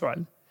Buddhist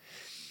one,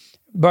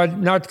 but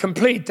not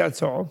complete,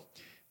 that's all.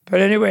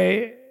 But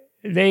anyway,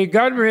 they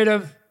got rid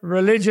of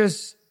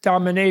religious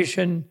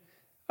domination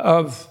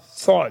of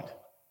thought,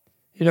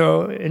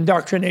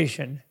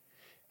 indoctrination.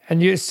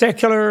 And your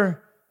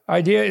secular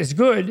idea is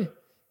good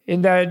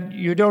in that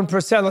you don't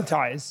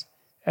proselytize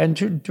and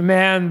to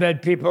demand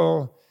that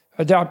people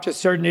adopt a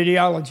certain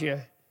ideology.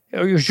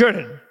 You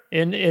shouldn't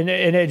in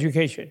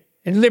education,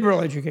 in liberal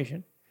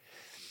education.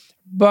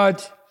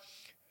 But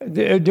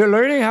the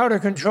learning how to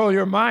control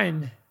your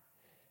mind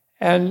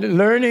and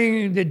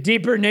learning the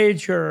deeper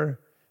nature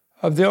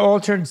of the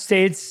alternate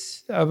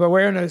states of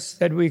awareness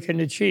that we can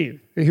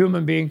achieve, the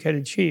human being can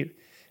achieve,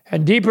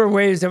 and deeper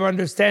ways of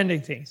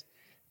understanding things.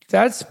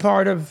 That's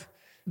part of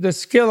the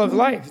skill of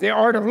life, the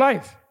art of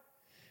life.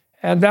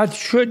 And that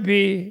should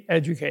be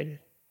educated.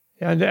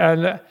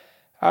 And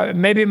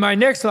maybe my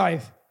next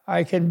life,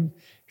 I can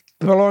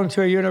belong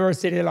to a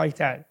university like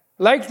that.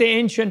 Like the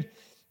ancient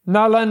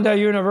Nalanda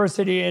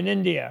University in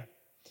India.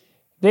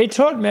 They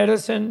taught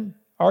medicine,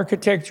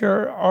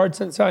 architecture,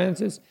 arts and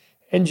sciences,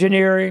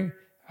 engineering,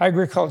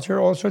 agriculture,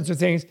 all sorts of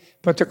things.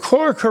 But the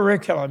core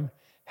curriculum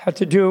had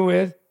to do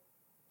with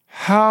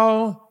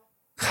how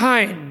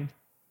kind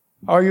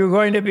are you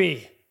going to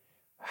be?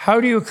 How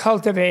do you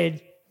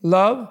cultivate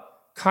love,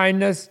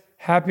 kindness,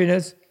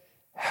 happiness?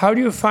 How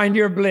do you find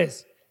your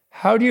bliss?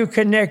 How do you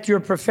connect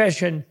your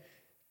profession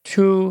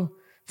to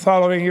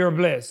following your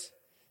bliss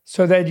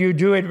so that you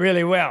do it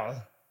really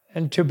well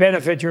and to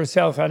benefit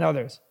yourself and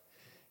others?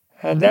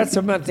 And that's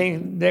one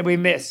thing that we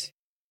miss.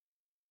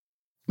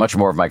 Much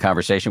more of my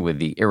conversation with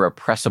the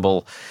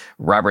irrepressible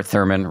Robert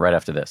Thurman right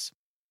after this.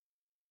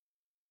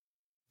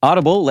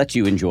 Audible lets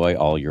you enjoy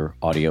all your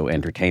audio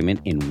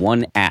entertainment in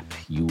one app.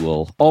 You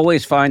will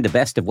always find the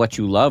best of what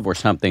you love or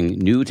something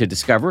new to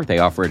discover. They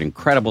offer an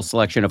incredible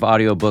selection of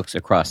audiobooks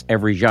across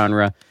every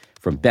genre,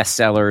 from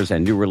bestsellers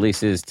and new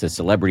releases to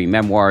celebrity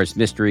memoirs,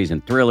 mysteries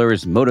and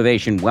thrillers,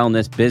 motivation,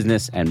 wellness,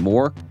 business, and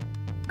more.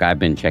 What I've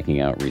been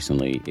checking out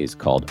recently is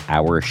called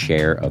Our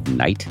Share of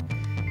Night.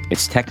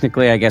 It's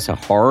technically, I guess, a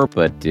horror,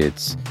 but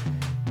it's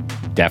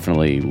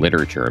definitely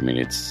literature. I mean,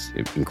 it's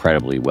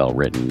incredibly well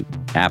written,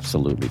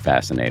 absolutely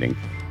fascinating,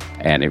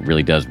 and it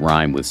really does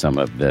rhyme with some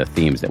of the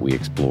themes that we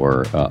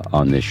explore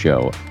on this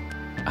show.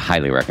 I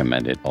highly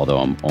recommend it, although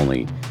I'm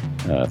only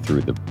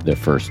through the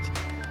first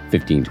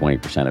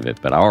 15-20% of it,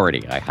 but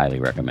I highly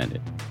recommend it.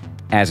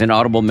 As an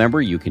Audible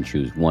member, you can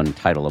choose one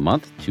title a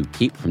month to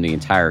keep from the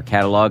entire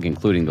catalog,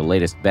 including the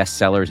latest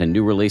bestsellers and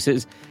new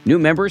releases. New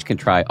members can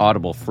try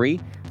Audible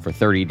free for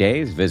 30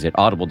 days. Visit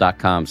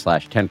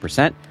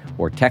audible.com/10%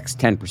 or text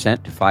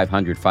 10% to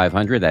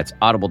 500-500. That's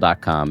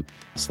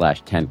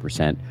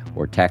audible.com/10%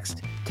 or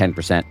text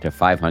 10% to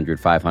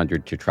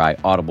 500-500 to try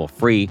Audible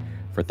free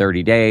for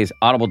 30 days.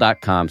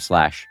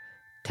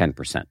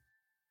 Audible.com/10%.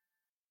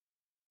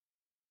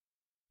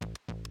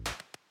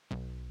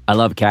 I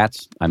love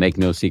cats. I make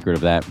no secret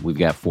of that. We've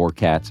got 4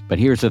 cats. But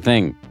here's the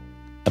thing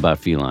about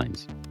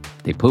felines.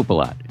 They poop a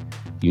lot.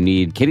 You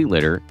need kitty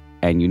litter,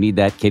 and you need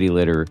that kitty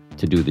litter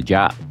to do the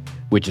job,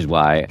 which is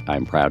why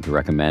I'm proud to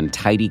recommend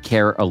Tidy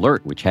Care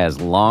Alert, which has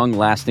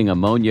long-lasting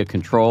ammonia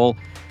control,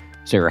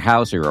 so your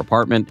house or your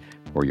apartment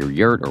or your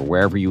yurt or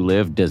wherever you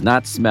live does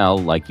not smell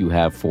like you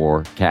have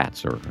 4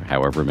 cats or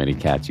however many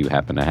cats you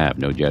happen to have.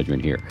 No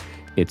judgment here.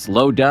 It's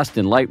low dust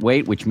and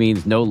lightweight, which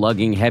means no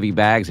lugging heavy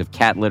bags of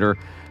cat litter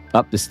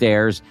up the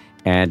stairs,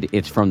 and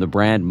it's from the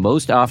brand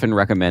most often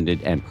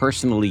recommended and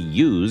personally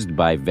used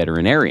by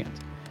veterinarians.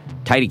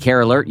 Tidy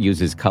Care Alert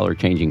uses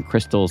color-changing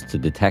crystals to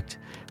detect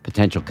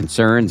potential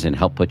concerns and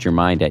help put your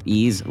mind at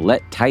ease.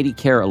 Let Tidy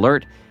Care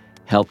Alert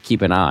help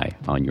keep an eye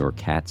on your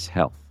cat's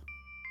health.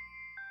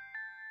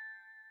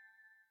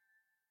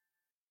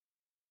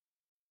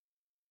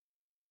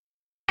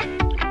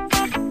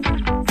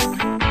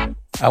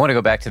 I want to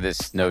go back to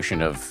this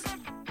notion of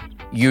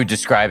you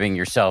describing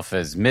yourself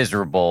as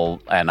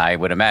miserable, and I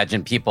would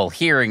imagine people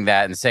hearing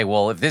that and say,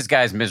 well, if this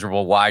guy's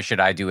miserable, why should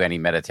I do any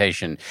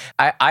meditation?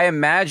 I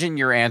imagine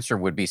your answer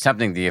would be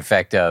something to the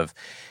effect of,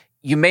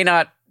 you may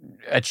not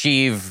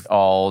achieve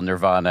all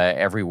nirvana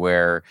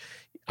everywhere.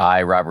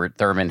 I, Robert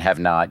Thurman, have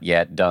not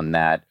yet done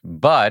that,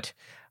 but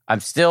I'm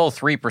still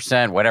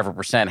 3%, whatever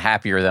percent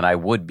happier than I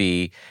would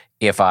be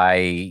if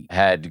I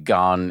had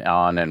gone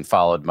on and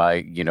followed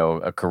my,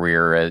 a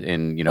career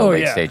in,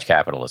 late stage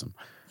capitalism.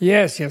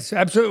 Yes,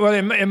 absolutely. Well,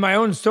 in my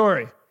own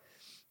story,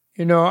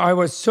 I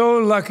was so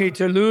lucky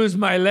to lose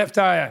my left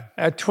eye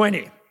at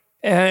 20.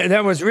 And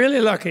that was really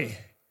lucky.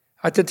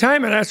 At the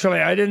time, naturally,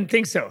 I didn't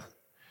think so.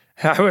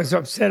 I was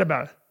upset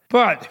about it.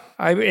 But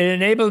it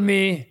enabled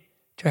me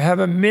to have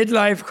a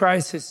midlife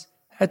crisis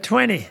at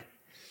 20.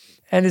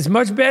 And it's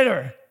much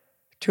better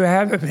to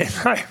have a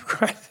midlife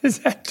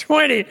crisis at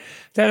 20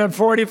 than at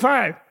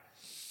 45.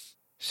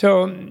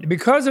 So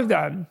because of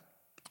that,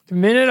 the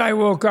minute I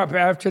woke up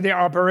after the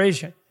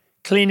operation,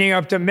 cleaning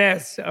up the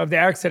mess of the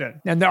accident,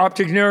 and the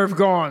optic nerve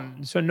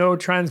gone, so no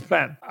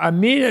transplant,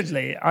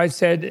 immediately I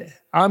said,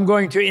 I'm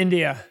going to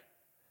India.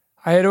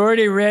 I had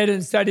already read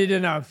and studied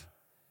enough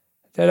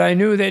that I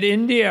knew that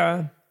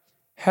India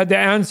had the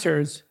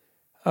answers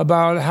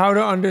about how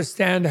to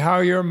understand how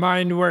your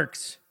mind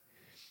works.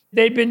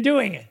 They'd been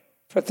doing it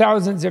for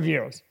thousands of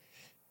years.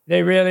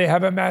 They really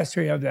have a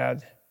mastery of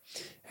that.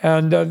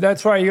 And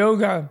that's why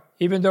yoga,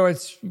 even though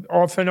it's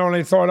often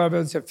only thought of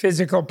as a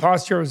physical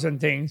postures and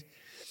things,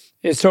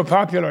 is so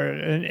popular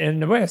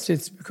in the West.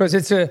 It's because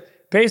it's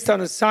based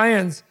on a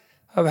science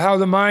of how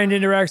the mind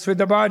interacts with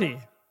the body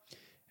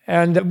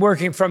and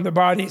working from the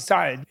body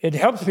side. It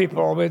helps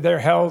people with their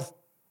health.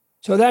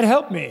 So that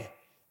helped me.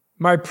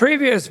 My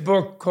previous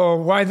book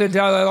called Why the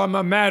Dalai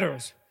Lama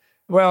Matters.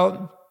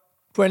 Well,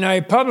 when I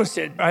published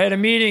it, I had a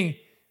meeting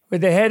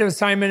with the head of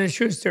Simon &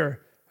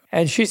 Schuster,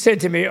 and she said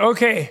to me,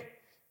 okay,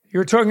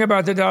 you're talking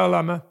about the Dalai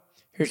Lama,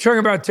 you're talking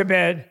about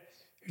Tibet,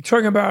 you're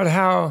talking about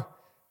how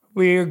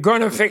we're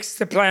going to fix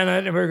the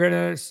planet and we're going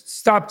to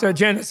stop the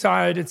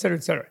genocide, et cetera,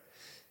 et cetera.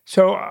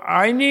 So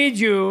I need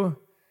you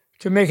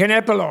to make an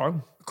epilogue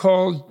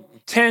called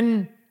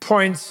 10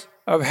 Points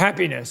of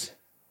Happiness.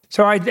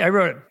 So I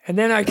wrote it. And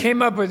then I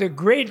came up with a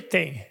great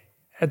thing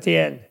at the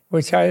end,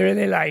 which I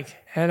really like.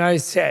 And I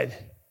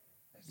said,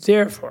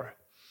 therefore,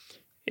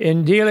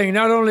 in dealing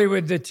not only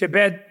with the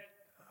Tibet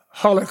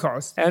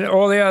Holocaust and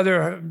all the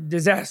other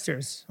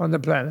disasters on the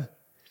planet,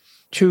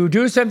 to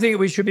do something,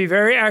 we should be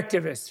very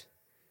activist.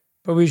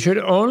 But we should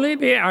only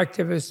be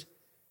activists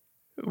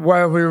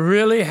while we're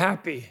really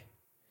happy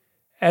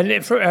and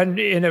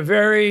in a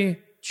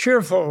very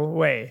cheerful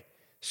way.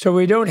 So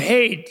we don't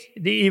hate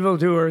the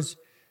evildoers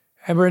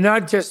and we're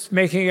not just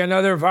making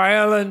another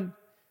violent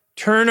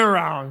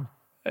turnaround,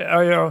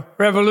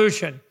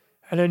 revolution,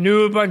 and a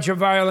new bunch of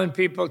violent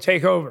people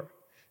take over.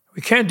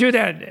 We can't do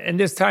that in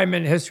this time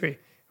in history.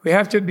 We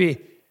have to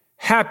be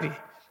happy.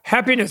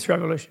 Happiness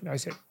revolution, I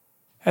said.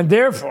 And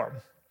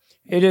therefore,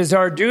 it is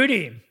our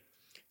duty,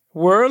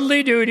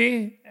 worldly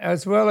duty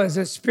as well as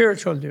a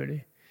spiritual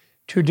duty,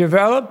 to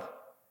develop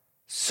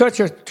such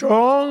a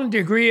strong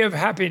degree of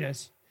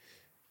happiness,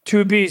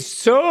 to be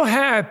so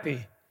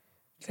happy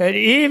that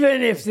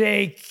even if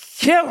they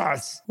kill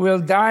us, we'll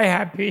die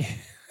happy.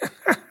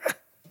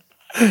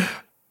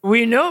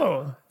 We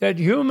know that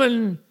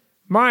human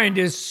mind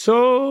is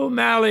so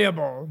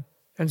malleable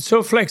and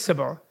so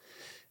flexible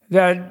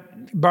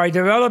that by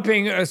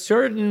developing a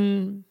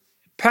certain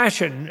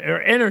passion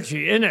or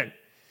energy in it,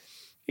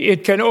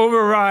 it can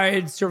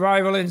override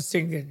survival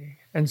instinct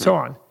and so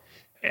on.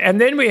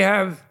 And then we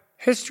have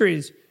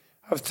histories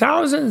of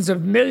thousands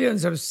of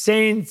millions of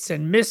saints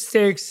and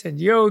mystics and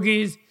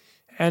yogis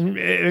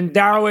and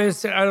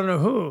Taoists, I don't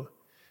know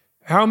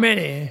how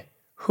many,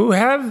 who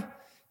have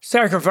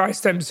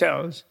sacrificed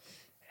themselves.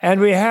 And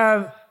we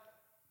have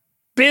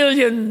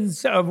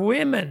billions of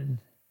women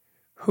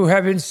who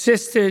have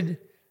insisted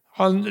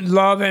on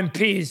love and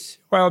peace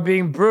while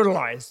being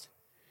brutalized.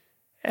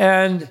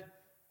 And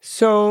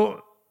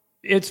so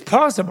it's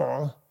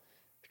possible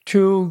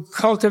to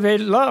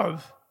cultivate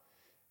love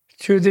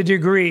to the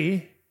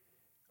degree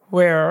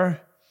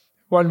where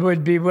one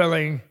would be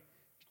willing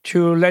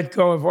to let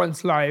go of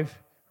one's life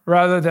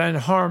rather than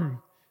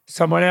harm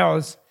someone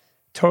else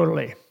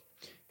totally.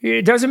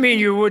 It doesn't mean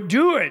you would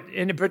do it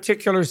in a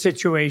particular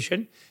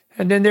situation.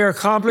 And then there are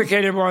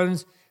complicated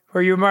ones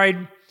where you might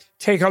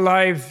take a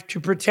life to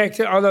protect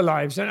other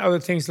lives and other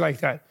things like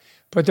that.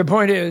 But the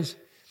point is,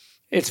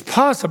 it's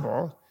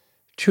possible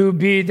to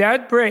be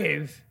that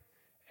brave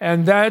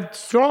and that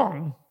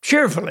strong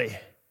cheerfully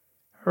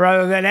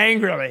rather than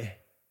angrily.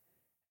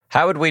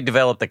 How would we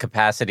develop the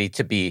capacity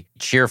to be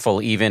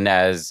cheerful even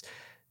as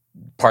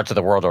parts of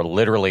the world are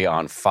literally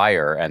on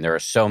fire and there are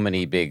so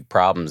many big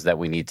problems that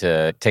we need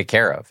to take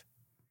care of?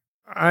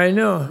 I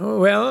know.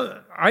 Well,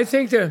 I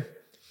think that,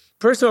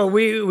 first of all,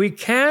 we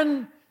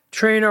can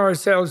train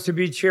ourselves to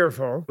be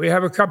cheerful. We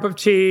have a cup of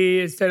tea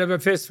instead of a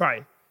fist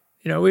fight.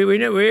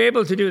 We're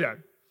able to do that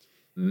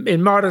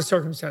in modest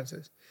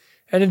circumstances.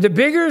 And in the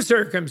bigger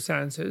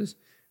circumstances,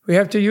 we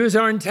have to use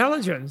our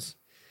intelligence.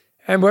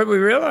 And what we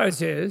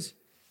realize is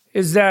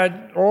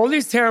that all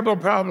these terrible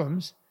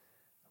problems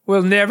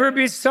will never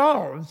be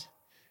solved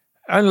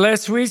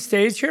unless we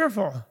stay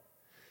cheerful.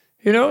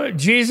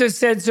 Jesus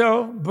said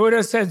so,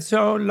 Buddha said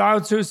so, Lao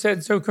Tzu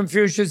said so,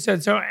 Confucius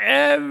said so,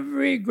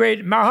 every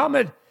great,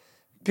 Muhammad,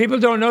 people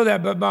don't know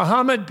that, but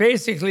Muhammad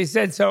basically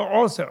said so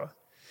also.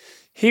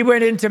 He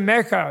went into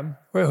Mecca,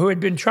 who had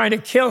been trying to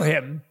kill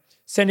him,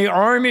 sending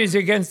armies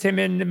against him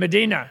in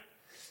Medina.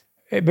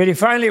 But he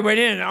finally went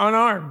in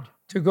unarmed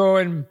to go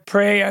and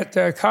pray at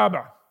the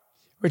Kaaba,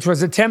 which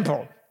was a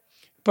temple.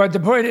 But the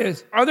point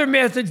is, other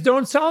methods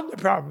don't solve the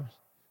problems.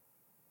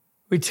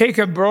 We take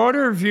a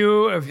broader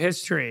view of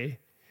history,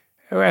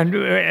 and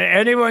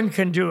anyone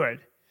can do it.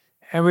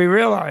 And we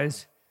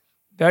realize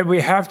that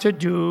we have to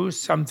do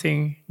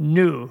something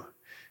new,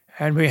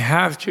 and we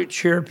have to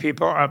cheer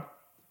people up.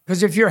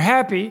 Because if you're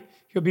happy,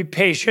 you'll be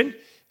patient,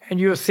 and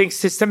you'll think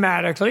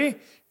systematically.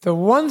 The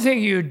one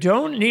thing you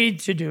don't need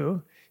to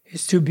do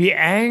is to be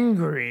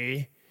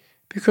angry,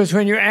 because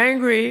when you're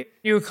angry,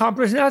 you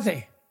accomplish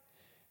nothing.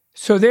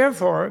 So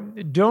therefore,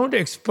 don't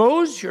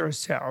expose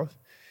yourself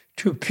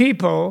to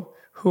people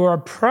who are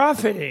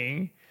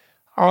profiting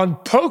on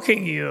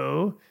poking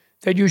you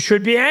that you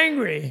should be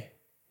angry.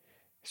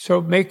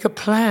 So make a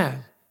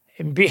plan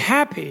and be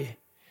happy.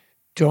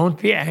 Don't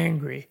be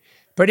angry.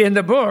 But in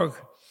the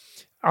book,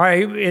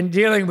 in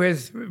dealing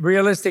with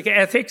realistic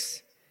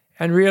ethics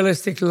and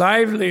realistic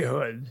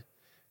livelihood,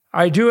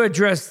 I do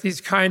address these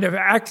kind of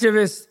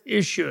activist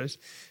issues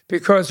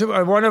because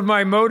one of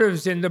my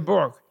motives in the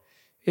book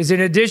is,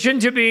 in addition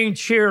to being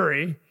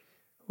cheery,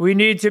 we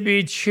need to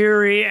be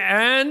cheery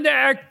and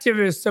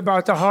activists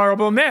about the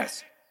horrible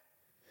mess.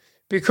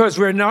 Because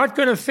we're not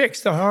going to fix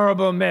the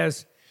horrible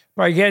mess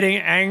by getting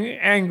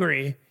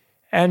angry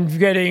and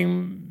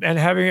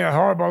having a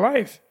horrible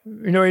life.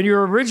 In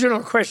your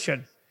original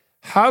question,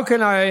 how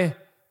can I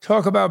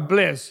talk about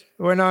bliss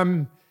when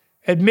I'm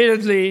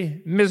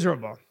admittedly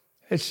miserable?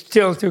 It's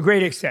still to a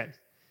great extent.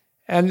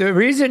 And the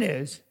reason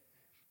is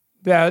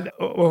that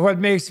what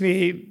makes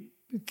me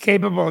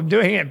capable of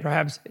doing it,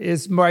 perhaps,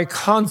 is my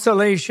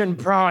consolation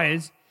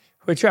prize,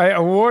 which I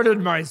awarded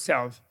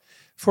myself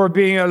for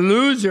being a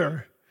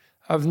loser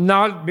of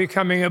not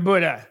becoming a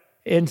Buddha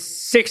in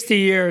 60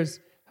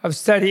 years of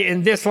study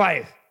in this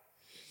life.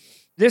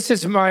 This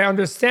is my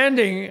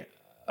understanding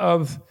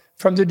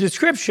from the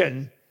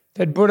description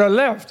that Buddha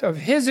left of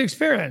his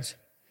experience.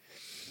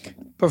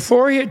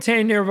 Before he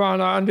attained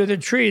nirvana under the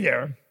tree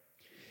there,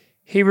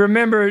 he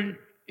remembered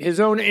his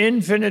own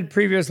infinite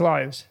previous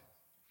lives.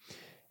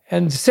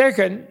 And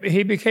second,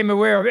 he became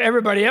aware of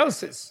everybody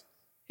else's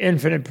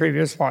infinite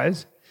previous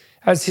lives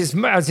as his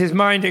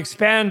mind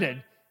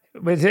expanded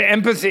with the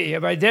empathy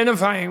of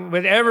identifying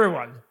with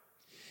everyone.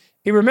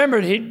 He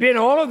remembered he'd been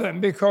all of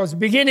them because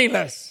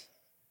beginningless,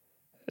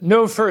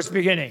 no first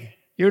beginning.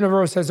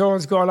 Universe has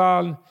always gone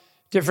on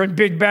different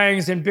big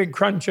bangs and big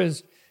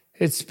crunches.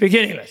 It's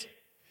beginningless.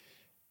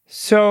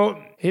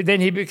 So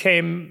then he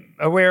became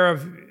aware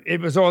of it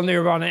was all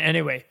nirvana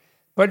anyway.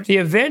 But the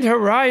event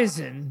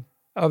horizon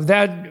of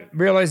that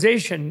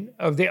realization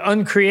of the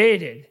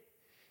uncreated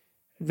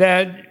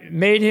that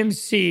made him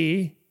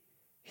see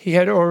he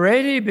had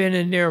already been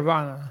in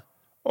nirvana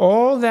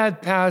all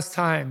that past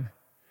time.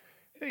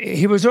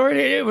 It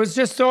was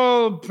just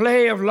all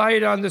play of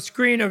light on the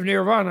screen of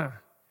nirvana.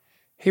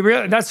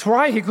 That's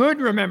why he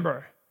could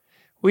remember.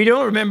 We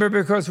don't remember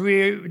because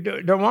we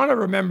don't want to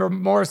remember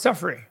more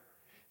suffering.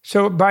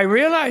 So by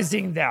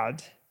realizing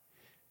that,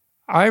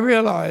 I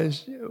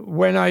realized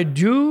when I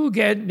do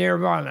get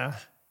nirvana,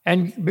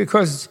 and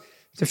because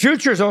the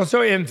future is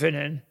also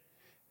infinite,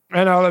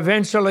 and I'll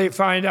eventually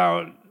find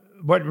out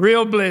what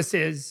real bliss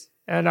is,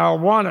 and I'll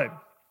want it,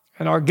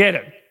 and I'll get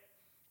it.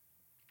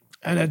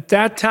 And at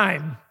that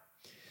time,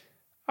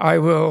 I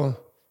will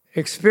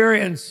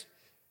experience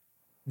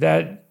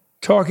that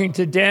talking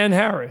to Dan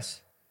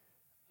Harris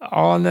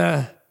on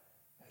the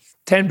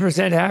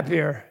 10%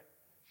 Happier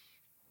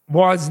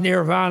was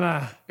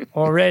nirvana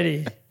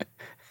already.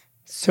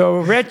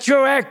 So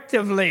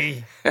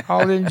retroactively,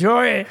 I'll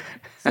enjoy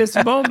this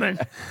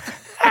moment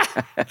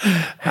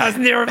as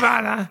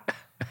nirvana.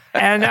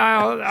 And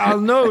I'll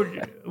note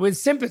with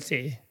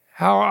sympathy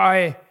how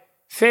I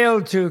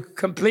failed to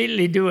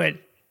completely do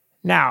it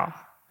now,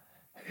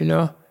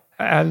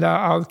 and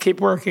I'll keep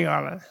working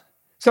on it.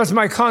 So it's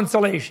my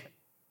consolation.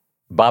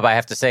 Bob, I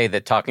have to say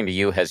that talking to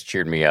you has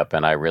cheered me up,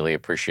 and I really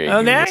appreciate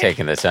you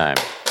taking the time.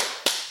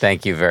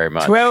 Thank you very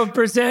much.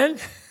 12%?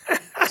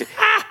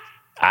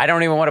 I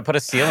don't even want to put a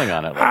ceiling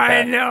on it like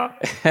I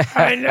that.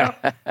 I know.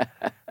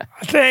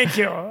 Thank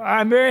you.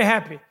 I'm very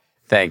happy.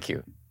 Thank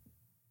you.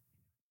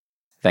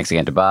 Thanks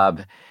again to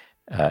Bob,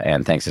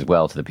 and thanks as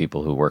well to the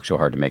people who work so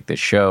hard to make this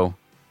show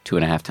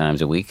 2.5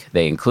 times a week.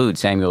 They include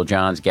Samuel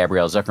Johns,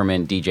 Gabrielle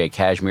Zuckerman, DJ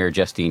Kashmir,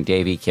 Justine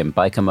Davey, Kim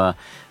Bikama,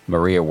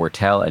 Maria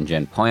Wertel, and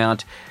Jen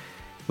Poyant.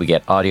 We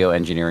get audio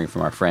engineering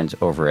from our friends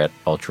over at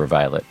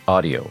Ultraviolet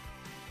Audio.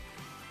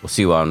 We'll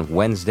see you on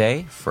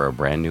Wednesday for a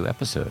brand new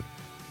episode.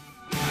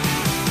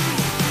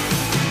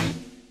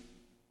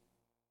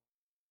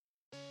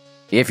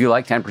 If you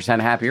like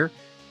 10% Happier,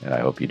 and I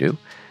hope you do,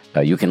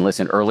 you can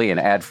listen early and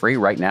ad-free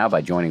right now by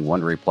joining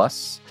Wondery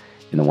Plus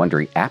in the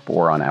Wondery app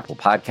or on Apple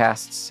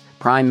Podcasts.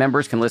 Prime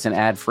members can listen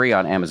ad-free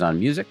on Amazon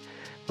Music.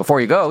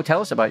 Before you go,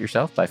 tell us about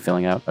yourself by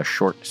filling out a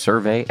short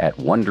survey at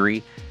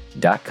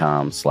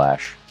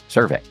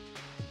Wondery.com/survey.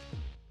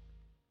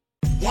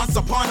 Once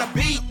upon a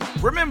beat.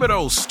 Remember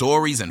those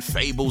stories and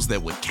fables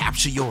that would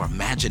capture your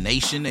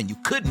imagination and you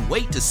couldn't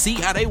wait to see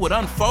how they would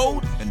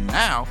unfold? And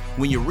now,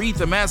 when you read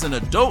them as an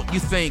adult, you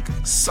think,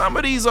 some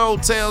of these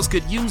old tales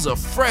could use a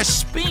fresh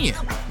spin.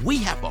 We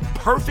have a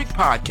perfect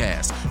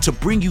podcast to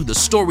bring you the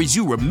stories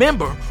you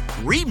remember,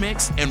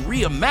 remix, and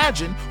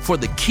reimagine for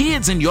the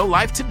kids in your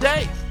life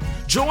today.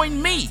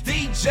 Join me,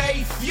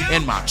 DJ Few,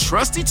 and my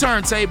trusty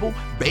turntable,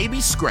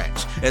 Baby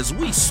Scratch, as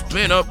we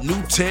spin up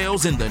new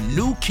tales in the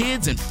New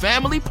Kids and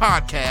Family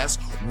podcast,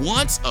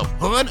 Once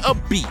Upon a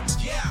Beat.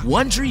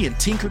 Wondery and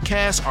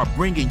Tinkercast are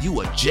bringing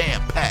you a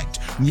jam-packed,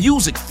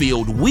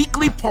 music-filled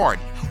weekly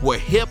party where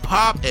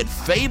hip-hop and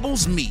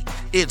fables meet.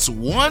 It's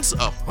Once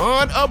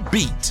Upon a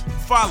Beat.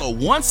 Follow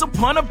Once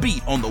Upon a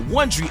Beat on the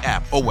Wondery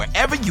app or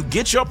wherever you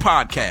get your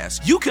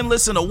podcasts. You can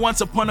listen to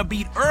Once Upon a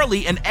Beat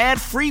early and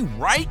ad-free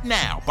right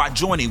now by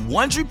joining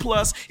Wondery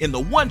Plus in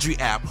the Wondery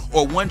app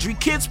or Wondery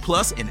Kids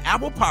Plus in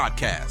Apple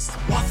Podcasts.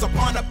 Once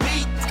Upon a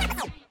Beat.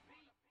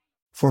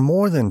 For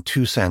more than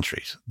 2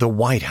 centuries, the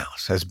White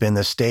House has been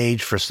the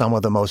stage for some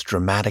of the most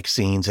dramatic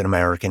scenes in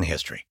American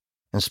history.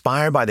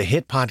 Inspired by the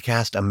hit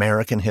podcast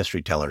American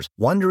History Tellers,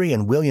 Wondery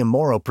and William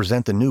Morrow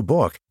present the new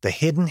book, The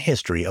Hidden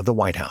History of the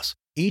White House.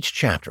 Each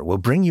chapter will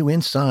bring you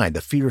inside the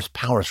fierce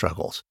power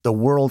struggles, the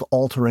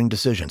world-altering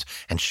decisions,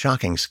 and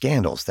shocking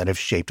scandals that have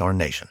shaped our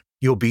nation.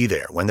 You'll be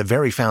there when the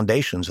very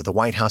foundations of the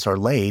White House are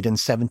laid in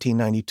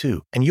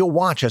 1792, and you'll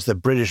watch as the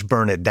British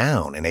burn it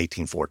down in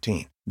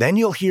 1814. Then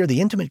you'll hear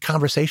the intimate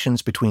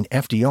conversations between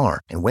FDR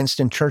and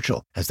Winston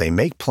Churchill as they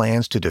make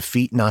plans to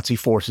defeat Nazi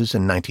forces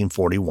in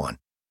 1941.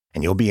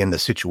 And you'll be in the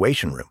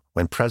Situation Room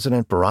when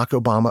President Barack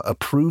Obama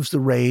approves the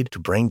raid to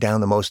bring down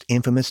the most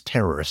infamous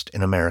terrorist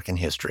in American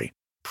history.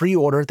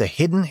 Pre-order The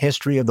Hidden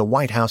History of the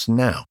White House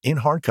now in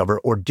hardcover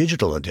or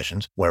digital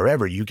editions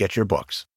wherever you get your books.